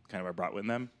kind of are brought with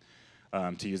them,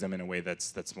 to use them in a way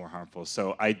that's more harmful.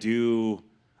 So I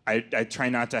try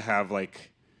not to have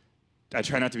like, I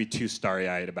try not to be too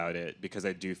starry-eyed about it because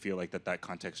I do feel like that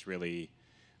context really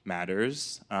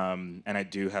matters. And I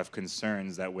do have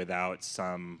concerns that without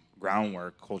some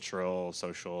groundwork, cultural,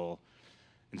 social,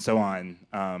 and so on,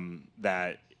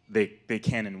 that they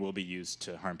can and will be used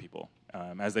to harm people,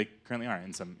 as they currently are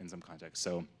in some contexts.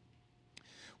 So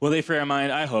will they free our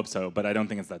mind? I hope so, but I don't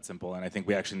think it's that simple. And I think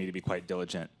we actually need to be quite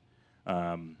diligent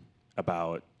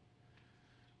about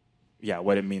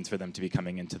what it means for them to be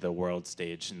coming into the world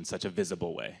stage in such a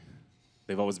visible way.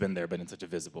 They've always been there, but in such a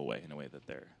visible way, in a way that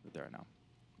they are now.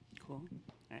 Cool.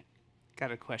 All right.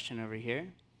 Got a question over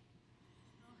here.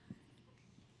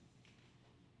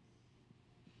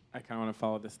 I kind of want to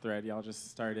follow this thread y'all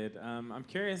just started. I'm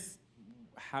curious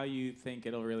how you think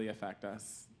it'll really affect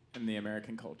us in the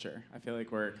American culture. I feel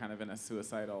like we're kind of in a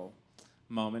suicidal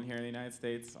moment here in the United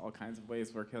States, all kinds of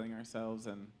ways we're killing ourselves,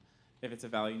 and if it's a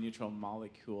value-neutral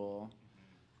molecule,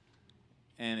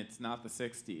 and it's not the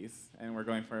 60s, and we're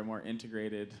going for a more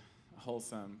integrated,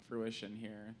 wholesome fruition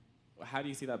here. How do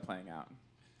you see that playing out?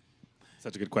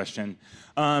 Such a good question.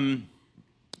 I'm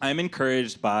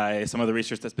encouraged by some of the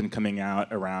research that's been coming out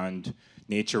around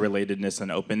nature relatedness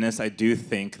and openness. I do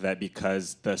think that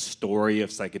because the story of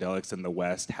psychedelics in the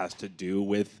West has to do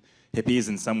with hippies,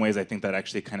 in some ways I think that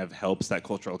actually kind of helps that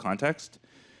cultural context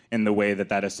in the way that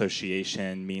that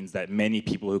association means that many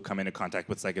people who come into contact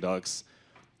with psychedelics,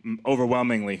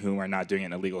 overwhelmingly whom are not doing it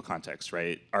in a legal context,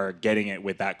 right, are getting it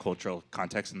with that cultural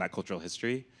context and that cultural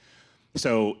history.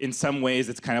 So in some ways,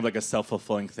 it's kind of like a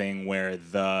self-fulfilling thing where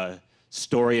the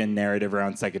story and narrative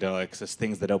around psychedelics as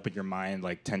things that open your mind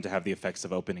like tend to have the effects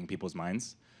of opening people's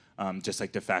minds, just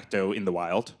like de facto in the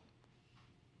wild.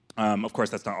 Of course,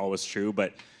 that's not always true,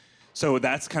 but so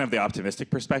that's kind of the optimistic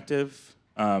perspective.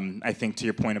 I think to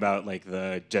your point about like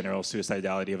the general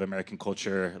suicidality of American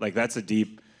culture, like that's a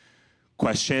deep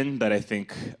question that I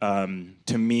think,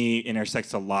 to me,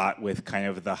 intersects a lot with kind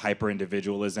of the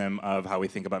hyper-individualism of how we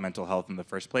think about mental health in the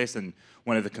first place. And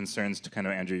one of the concerns, to kind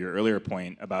of, Andrew, your earlier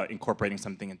point about incorporating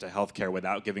something into healthcare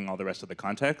without giving all the rest of the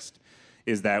context,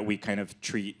 is that we kind of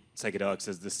treat psychedelics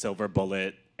as the silver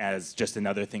bullet, as just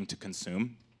another thing to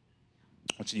consume,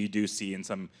 which you do see in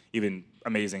some even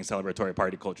amazing celebratory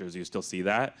party cultures. You still see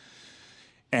that.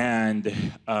 And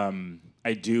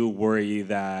I do worry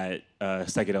that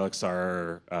psychedelics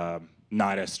are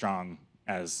not as strong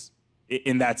as,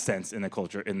 in that sense, in the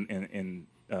culture,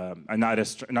 are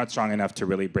not strong enough to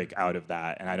really break out of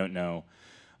that. And I don't know.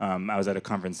 I was at a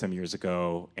conference some years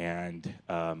ago, and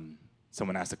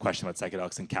someone asked a question about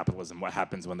psychedelics and capitalism. What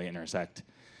happens when they intersect?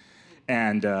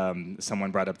 And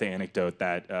someone brought up the anecdote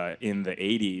that in the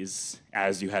 80s,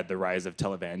 as you had the rise of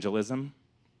televangelism,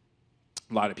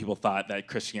 a lot of people thought that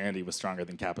Christianity was stronger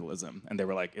than capitalism, and they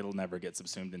were like, it'll never get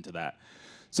subsumed into that.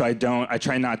 So I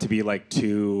try not to be like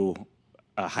too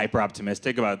hyper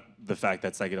optimistic about the fact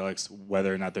that psychedelics,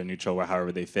 whether or not they're neutral or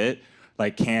however they fit,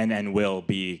 like can and will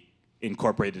be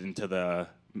incorporated into the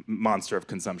monster of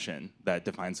consumption that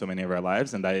defines so many of our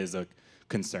lives, and that is a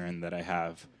concern that I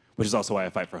have, which is also why I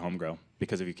fight for home grow,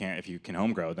 because if you can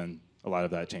home grow, then a lot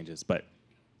of that changes. But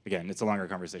again, it's a longer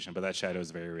conversation, but that shadow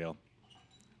is very real.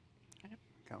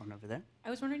 Got one over there. I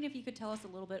was wondering if you could tell us a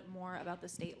little bit more about the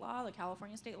state law, the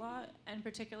California state law, and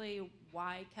particularly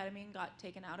why ketamine got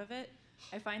taken out of it.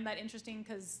 I find that interesting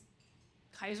because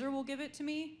Kaiser will give it to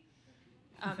me,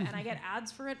 and I get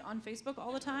ads for it on Facebook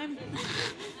all the time.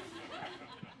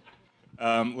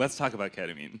 Let's talk about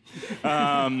ketamine.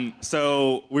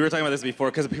 So we were talking about this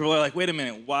before because people are like, wait a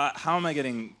minute, how am I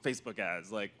getting Facebook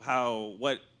ads? Like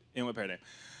in what paradigm?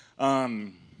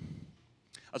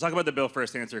 I'll talk about the bill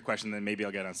first to answer your question, then maybe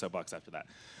I'll get on soapbox after that.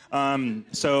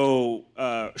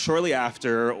 Shortly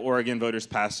after Oregon voters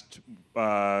passed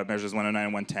measures 109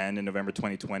 and 110 in November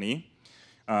 2020,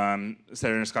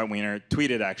 Senator Scott Wiener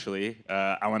tweeted actually,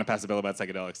 I want to pass a bill about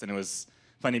psychedelics. And it was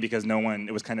funny because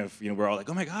it was kind of, we're all like,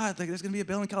 oh my God, like, there's going to be a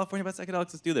bill in California about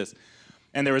psychedelics, let's do this.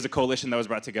 And there was a coalition that was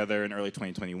brought together in early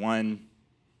 2021.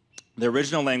 The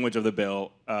original language of the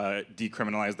bill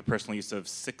decriminalized the personal use of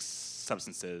 6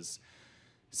 substances: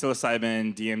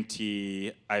 psilocybin,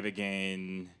 DMT,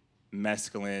 ibogaine,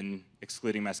 mescaline,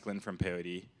 excluding mescaline from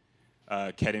peyote,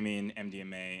 ketamine,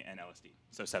 MDMA, and LSD.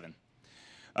 So 7.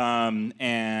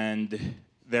 And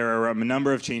there are a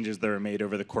number of changes that were made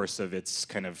over the course of its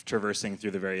kind of traversing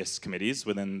through the various committees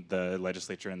within the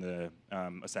legislature and the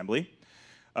assembly.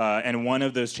 And one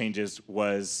of those changes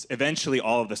was eventually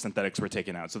all of the synthetics were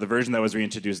taken out. So the version that was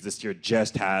reintroduced this year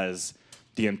just has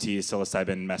DMT,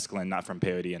 psilocybin, mescaline, not from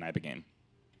peyote, and ibogaine.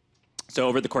 So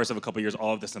over the course of a couple years,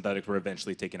 all of the synthetics were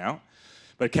eventually taken out.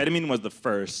 But ketamine was the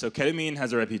first. So ketamine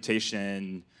has a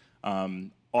reputation,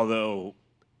 although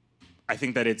I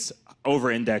think that it's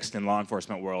over-indexed in law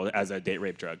enforcement world as a date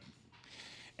rape drug,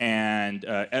 and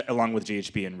along with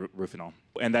GHB and Rufinol.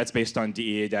 And that's based on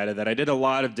DEA data that I did a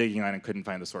lot of digging on and couldn't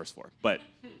find the source for. But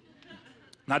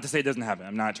not to say it doesn't happen.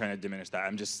 I'm not trying to diminish that.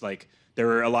 I'm just like, there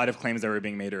were a lot of claims that were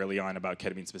being made early on about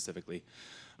ketamine specifically.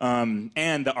 And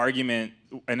an argument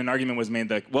was made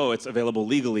that, whoa, it's available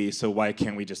legally, so why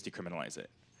can't we just decriminalize it?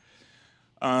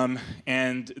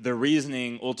 And the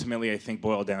reasoning ultimately, I think,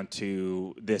 boiled down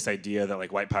to this idea that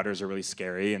like white powders are really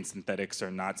scary and synthetics are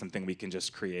not something we can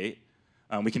just create.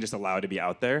 We can just allow it to be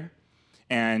out there.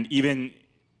 And even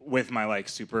with my like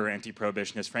super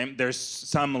anti-prohibitionist frame, there's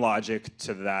some logic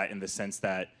to that in the sense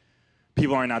that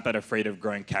people are not that afraid of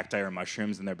growing cacti or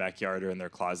mushrooms in their backyard or in their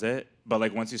closet. But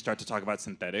like once you start to talk about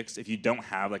synthetics, if you don't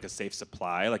have like a safe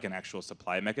supply, like an actual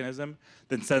supply mechanism,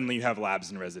 then suddenly you have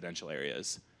labs in residential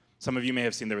areas. Some of you may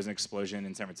have seen there was an explosion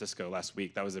in San Francisco last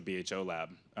week. That was a BHO lab,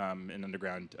 an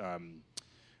underground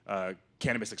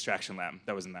cannabis extraction lab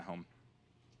that was in that home.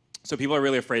 So people are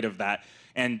really afraid of that.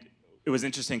 And it was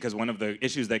interesting because one of the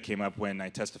issues that came up when I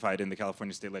testified in the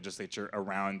California State Legislature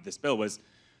around this bill was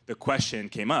the question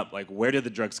came up, like, where did the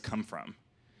drugs come from?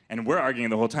 And we're arguing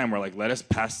the whole time, we're like, let us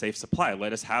pass safe supply.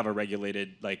 Let us have a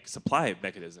regulated supply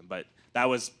mechanism. But that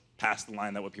was past the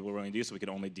line that what people were willing to do, so we could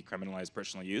only decriminalize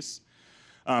personal use.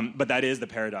 But that is the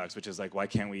paradox, which is like, why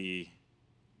can't we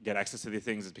get access to these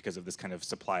things? Is because of this kind of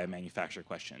supply and manufacture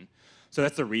question. So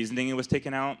that's the reasoning it was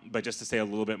taken out. But just to say a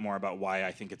little bit more about why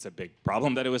I think it's a big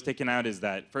problem that it was taken out is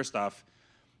that, first off,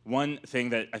 one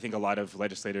thing that I think a lot of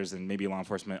legislators and maybe law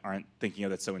enforcement aren't thinking of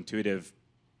that's so intuitive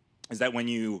is that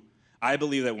I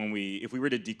believe that if we were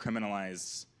to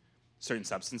decriminalize certain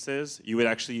substances, you would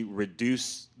actually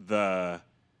reduce the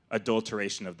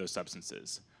adulteration of those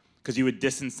substances, because you would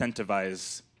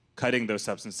disincentivize cutting those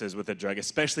substances with a drug,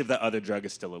 especially if that other drug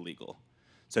is still illegal.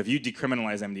 So if you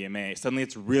decriminalize MDMA, suddenly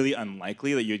it's really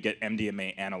unlikely that you'd get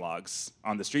MDMA analogs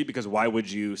on the street, because why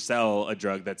would you sell a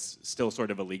drug that's still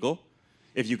sort of illegal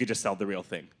if you could just sell the real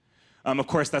thing? Of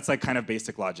course, that's like kind of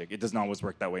basic logic. It doesn't always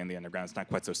work that way in the underground. It's not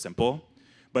quite so simple.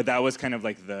 But that was kind of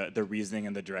like the reasoning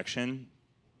and the direction.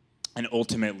 And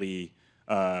ultimately,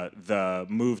 the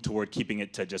move toward keeping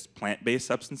it to just plant-based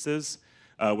substances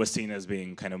was seen as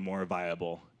being kind of more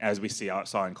viable, as we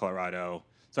saw in Colorado.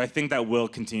 So I think that will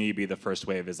continue to be the first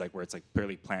wave, is like where it's like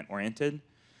purely plant-oriented.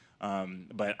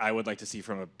 But I would like to see,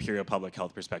 from a pure public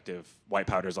health perspective, white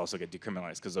powders also get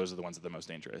decriminalized, because those are the ones that are the most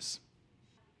dangerous.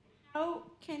 How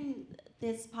can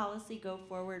this policy go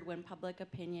forward when public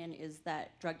opinion is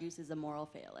that drug use is a moral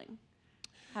failing?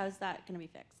 How is that going to be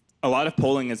fixed? A lot of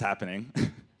polling is happening.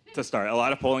 To start, a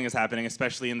lot of polling is happening,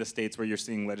 especially in the states where you're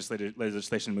seeing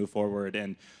legislation move forward.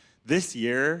 And this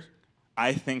year,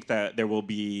 I think that there will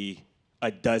be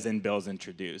a dozen bills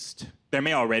introduced. There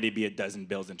may already be a dozen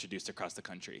bills introduced across the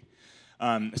country.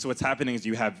 So what's happening is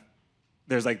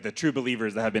there's like the true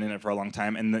believers that have been in it for a long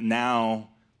time, and now,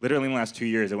 literally in the last 2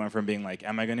 years, it went from being like,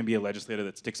 am I going to be a legislator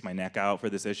that sticks my neck out for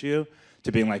this issue,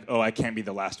 to being like, oh, I can't be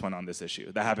the last one on this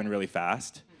issue. That happened really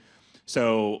fast.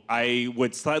 So I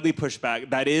would slightly push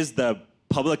back. That is the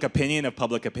public opinion of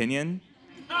public opinion,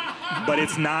 but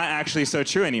it's not actually so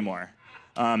true anymore.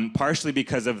 Partially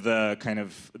because of the kind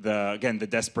of the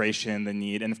desperation, the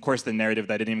need, and of course the narrative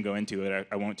that I didn't even go into it.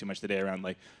 I won't too much today around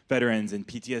like veterans and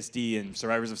PTSD and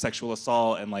survivors of sexual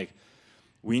assault, and like,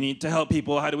 we need to help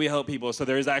people. How do we help people? So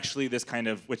there is actually this kind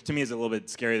of, which to me is a little bit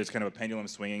scary. There's kind of a pendulum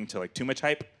swinging to like too much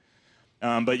hype.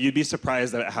 But you'd be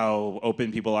surprised at how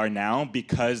open people are now,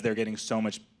 because they're getting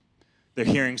they're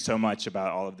hearing so much about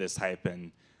all of this hype.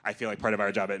 And I feel like part of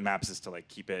our job at MAPS is to like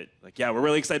keep it like, yeah, we're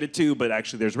really excited too, but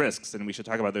actually there's risks, and we should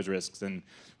talk about those risks, and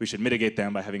we should mitigate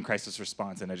them by having crisis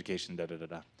response and education, So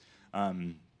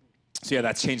yeah,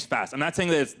 that's changed fast. I'm not saying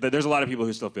that there's a lot of people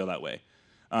who still feel that way,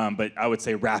 but I would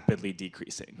say rapidly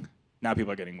decreasing. Now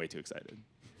people are getting way too excited.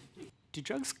 Do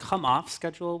drugs come off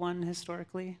Schedule 1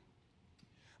 historically?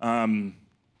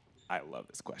 I love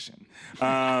this question.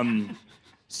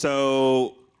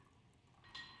 So,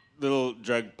 little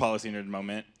drug policy nerd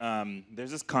moment.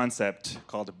 There's this concept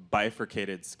called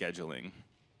bifurcated scheduling.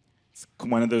 It's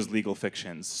one of those legal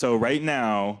fictions. So right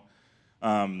now,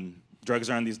 drugs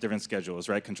are on these different schedules,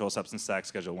 right? Controlled substance act,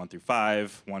 Schedule 1 through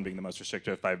 5, 1 being the most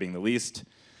restrictive, 5 being the least.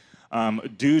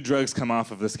 Do drugs come off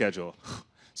of the schedule?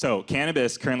 So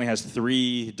cannabis currently has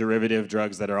 3 derivative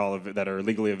drugs that are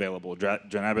legally available: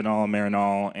 dronabinol,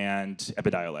 marinol, and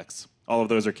Epidiolex. All of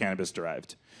those are cannabis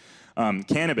derived.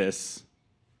 Cannabis,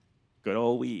 good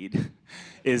old weed,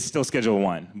 is still Schedule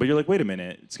 1. But you're like, wait a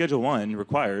minute, Schedule 1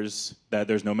 requires that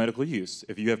there's no medical use.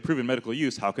 If you have proven medical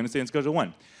use, how can it stay in Schedule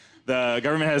 1? The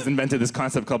government has invented this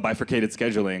concept called bifurcated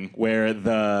scheduling, where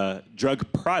the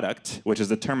drug product, which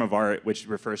is a term of art which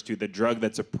refers to the drug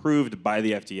that's approved by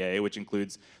the FDA, which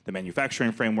includes the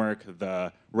manufacturing framework,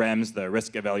 the REMS, the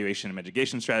risk evaluation and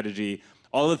mitigation strategy,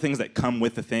 all the things that come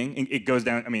with the thing. It goes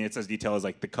down, I mean, it's as detailed as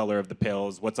like the color of the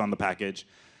pills, what's on the package.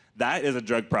 That is a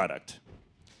drug product.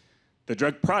 The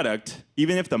drug product,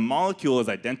 even if the molecule is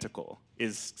identical,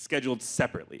 is scheduled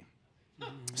separately.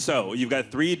 So you've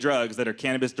got 3 drugs that are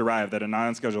cannabis derived that are not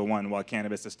on Schedule 1, while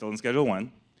cannabis is still in Schedule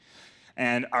 1.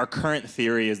 And our current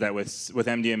theory is that with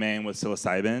MDMA and with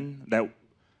psilocybin, that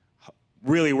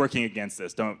really working against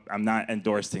this, I'm not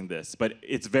endorsing this, but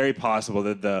it's very possible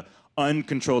that the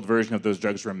uncontrolled version of those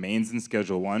drugs remains in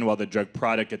Schedule 1, while the drug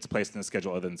product gets placed in a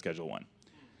schedule other than Schedule 1.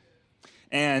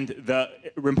 And the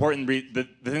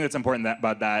thing that's important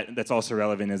about that, that's also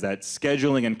relevant, is that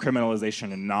scheduling and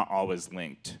criminalization are not always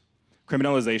linked.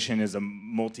 criminalization is a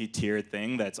multi-tiered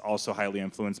thing that's also highly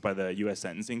influenced by the U.S.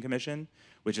 Sentencing Commission,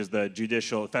 which is the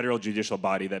federal judicial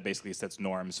body that basically sets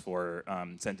norms for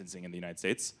sentencing in the United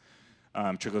States.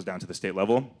 Trickles down to the state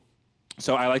level.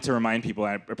 So I like to remind people,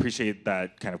 and I appreciate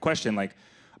that kind of question, like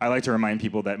I like to remind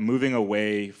people that moving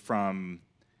away from,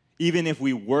 even if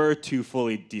we were to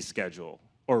fully deschedule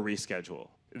or reschedule,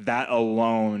 that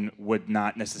alone would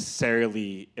not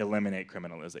necessarily eliminate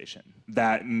criminalization.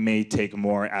 That may take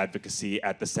more advocacy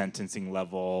at the sentencing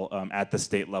level, at the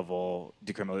state level,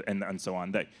 and so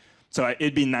on. So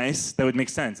it'd be nice, that would make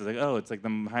sense. It's like, oh, it's like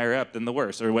the higher up, then the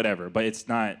worse, or whatever. But it's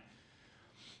not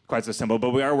quite so simple.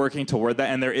 But we are working toward that,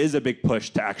 and there is a big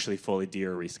push to actually fully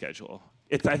or reschedule.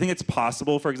 I think it's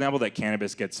possible, for example, that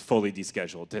cannabis gets fully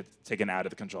descheduled, taken out of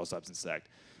the Controlled Substances Act.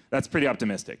 That's pretty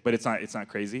optimistic, but it's not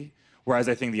crazy. Whereas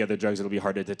I think the other drugs, it'll be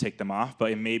harder to take them off,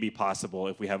 but it may be possible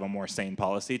if we have a more sane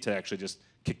policy to actually just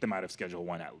kick them out of Schedule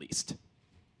 1 at least.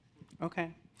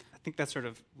 Okay. I think that sort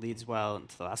of leads well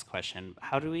into the last question.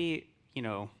 How do we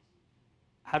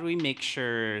make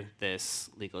sure this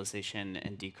legalization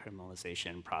and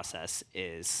decriminalization process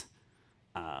is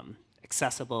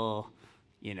accessible?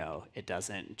 It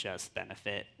doesn't just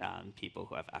benefit people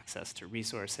who have access to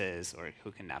resources or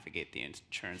who can navigate the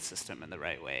insurance system in the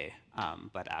right way,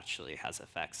 but actually has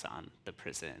effects on the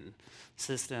prison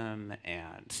system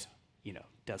and,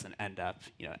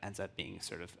 ends up being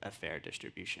sort of a fair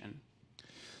distribution.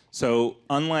 So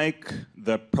unlike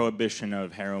the prohibition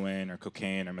of heroin or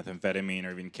cocaine or methamphetamine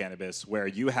or even cannabis, where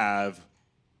you have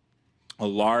a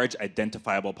large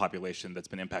identifiable population that's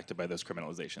been impacted by those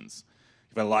criminalizations.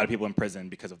 You've got a lot of people in prison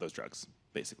because of those drugs,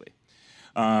 basically.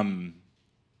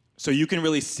 So you can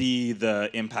really see the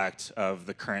impact of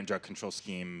the current drug control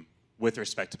scheme with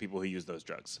respect to people who use those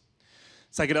drugs.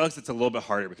 Psychedelics, it's a little bit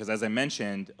harder because, as I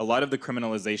mentioned, a lot of the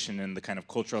criminalization and the kind of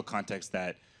cultural context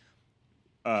that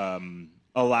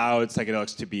allowed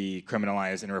psychedelics to be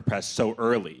criminalized and repressed so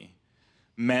early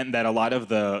meant that a lot of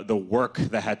the work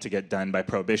that had to get done by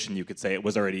prohibition, you could say, it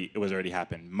was already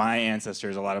happened. My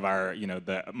ancestors, a lot of our,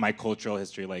 my cultural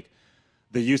history, like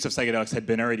the use of psychedelics had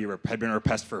been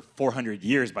repressed for 400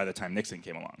 years by the time Nixon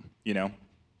came along,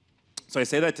 So I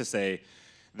say that to say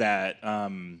that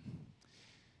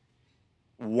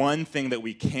one thing that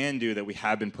we can do that we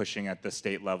have been pushing at the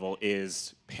state level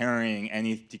is pairing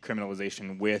any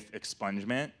decriminalization with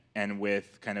expungement and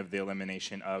with kind of the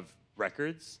elimination of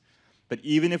records. But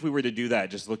even if we were to do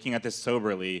that, just looking at this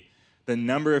soberly, the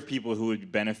number of people who would be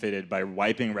benefited by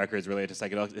wiping records related to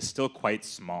psychedelics is still quite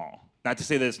small. Not to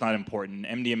say that it's not important.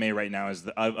 MDMA right now is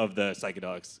of the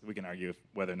psychedelics. We can argue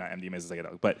whether or not MDMA is a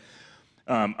psychedelic, but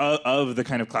of the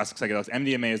kind of classic psychedelics,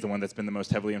 MDMA is the one that's been the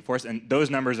most heavily enforced, and those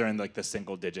numbers are in like the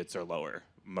single digits or lower.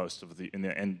 Most of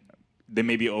and they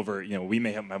may be over. We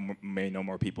may know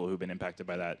more people who've been impacted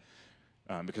by that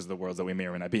because of the worlds that we may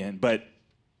or may not be in, but.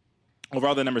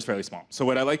 Overall, the number is fairly small. So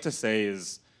what I like to say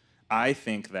is, I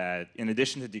think that in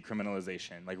addition to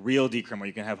decriminalization, like real decrim, where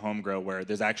you can have home grow, where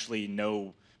there's actually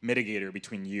no mitigator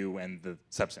between you and the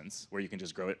substance, where you can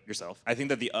just grow it yourself. I think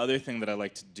that the other thing that I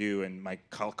like to do, and my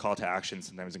call to action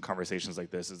sometimes in conversations like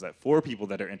this, is that for people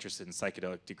that are interested in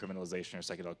psychedelic decriminalization or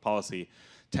psychedelic policy,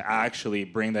 to actually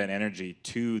bring that energy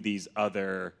to these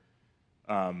other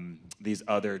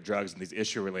drugs and these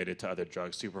issues related to other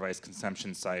drugs, supervised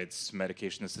consumption sites,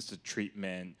 medication-assisted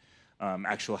treatment,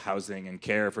 actual housing and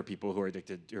care for people who are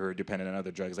addicted or dependent on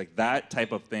other drugs, like that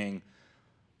type of thing.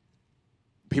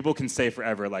 People can say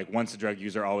forever, like, once a drug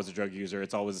user, always a drug user,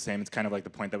 it's always the same. It's kind of like the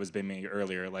point that was being made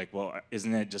earlier, like, well,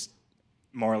 isn't it just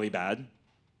morally bad?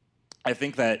 I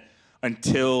think that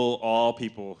until all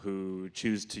people who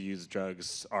choose to use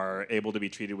drugs are able to be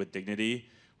treated with dignity,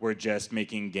 we're just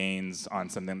making gains on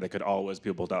something that could always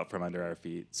be pulled out from under our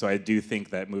feet. So I do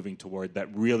think that moving toward that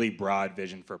really broad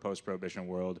vision for a post-prohibition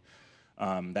world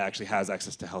that actually has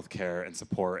access to healthcare and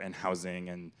support and housing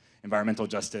and environmental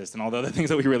justice and all the other things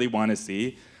that we really want to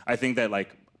see, I think that,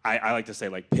 like, I like to say,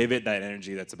 like, pivot that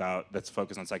energy that's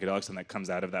focused on psychedelics and that comes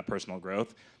out of that personal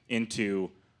growth into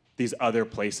these other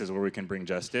places where we can bring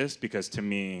justice, because to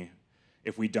me,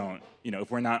 if we don't,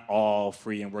 if we're not all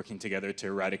free and working together to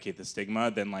eradicate the stigma,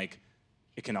 then, like,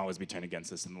 it can always be turned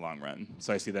against us in the long run.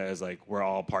 So I see that as, like, we're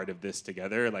all part of this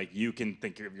together. Like, you can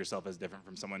think of yourself as different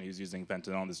from someone who's using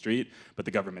fentanyl on the street, but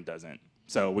the government doesn't.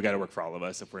 So we got to work for all of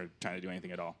us if we're trying to do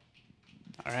anything at all.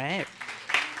 All right.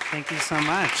 Thank you so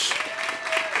much.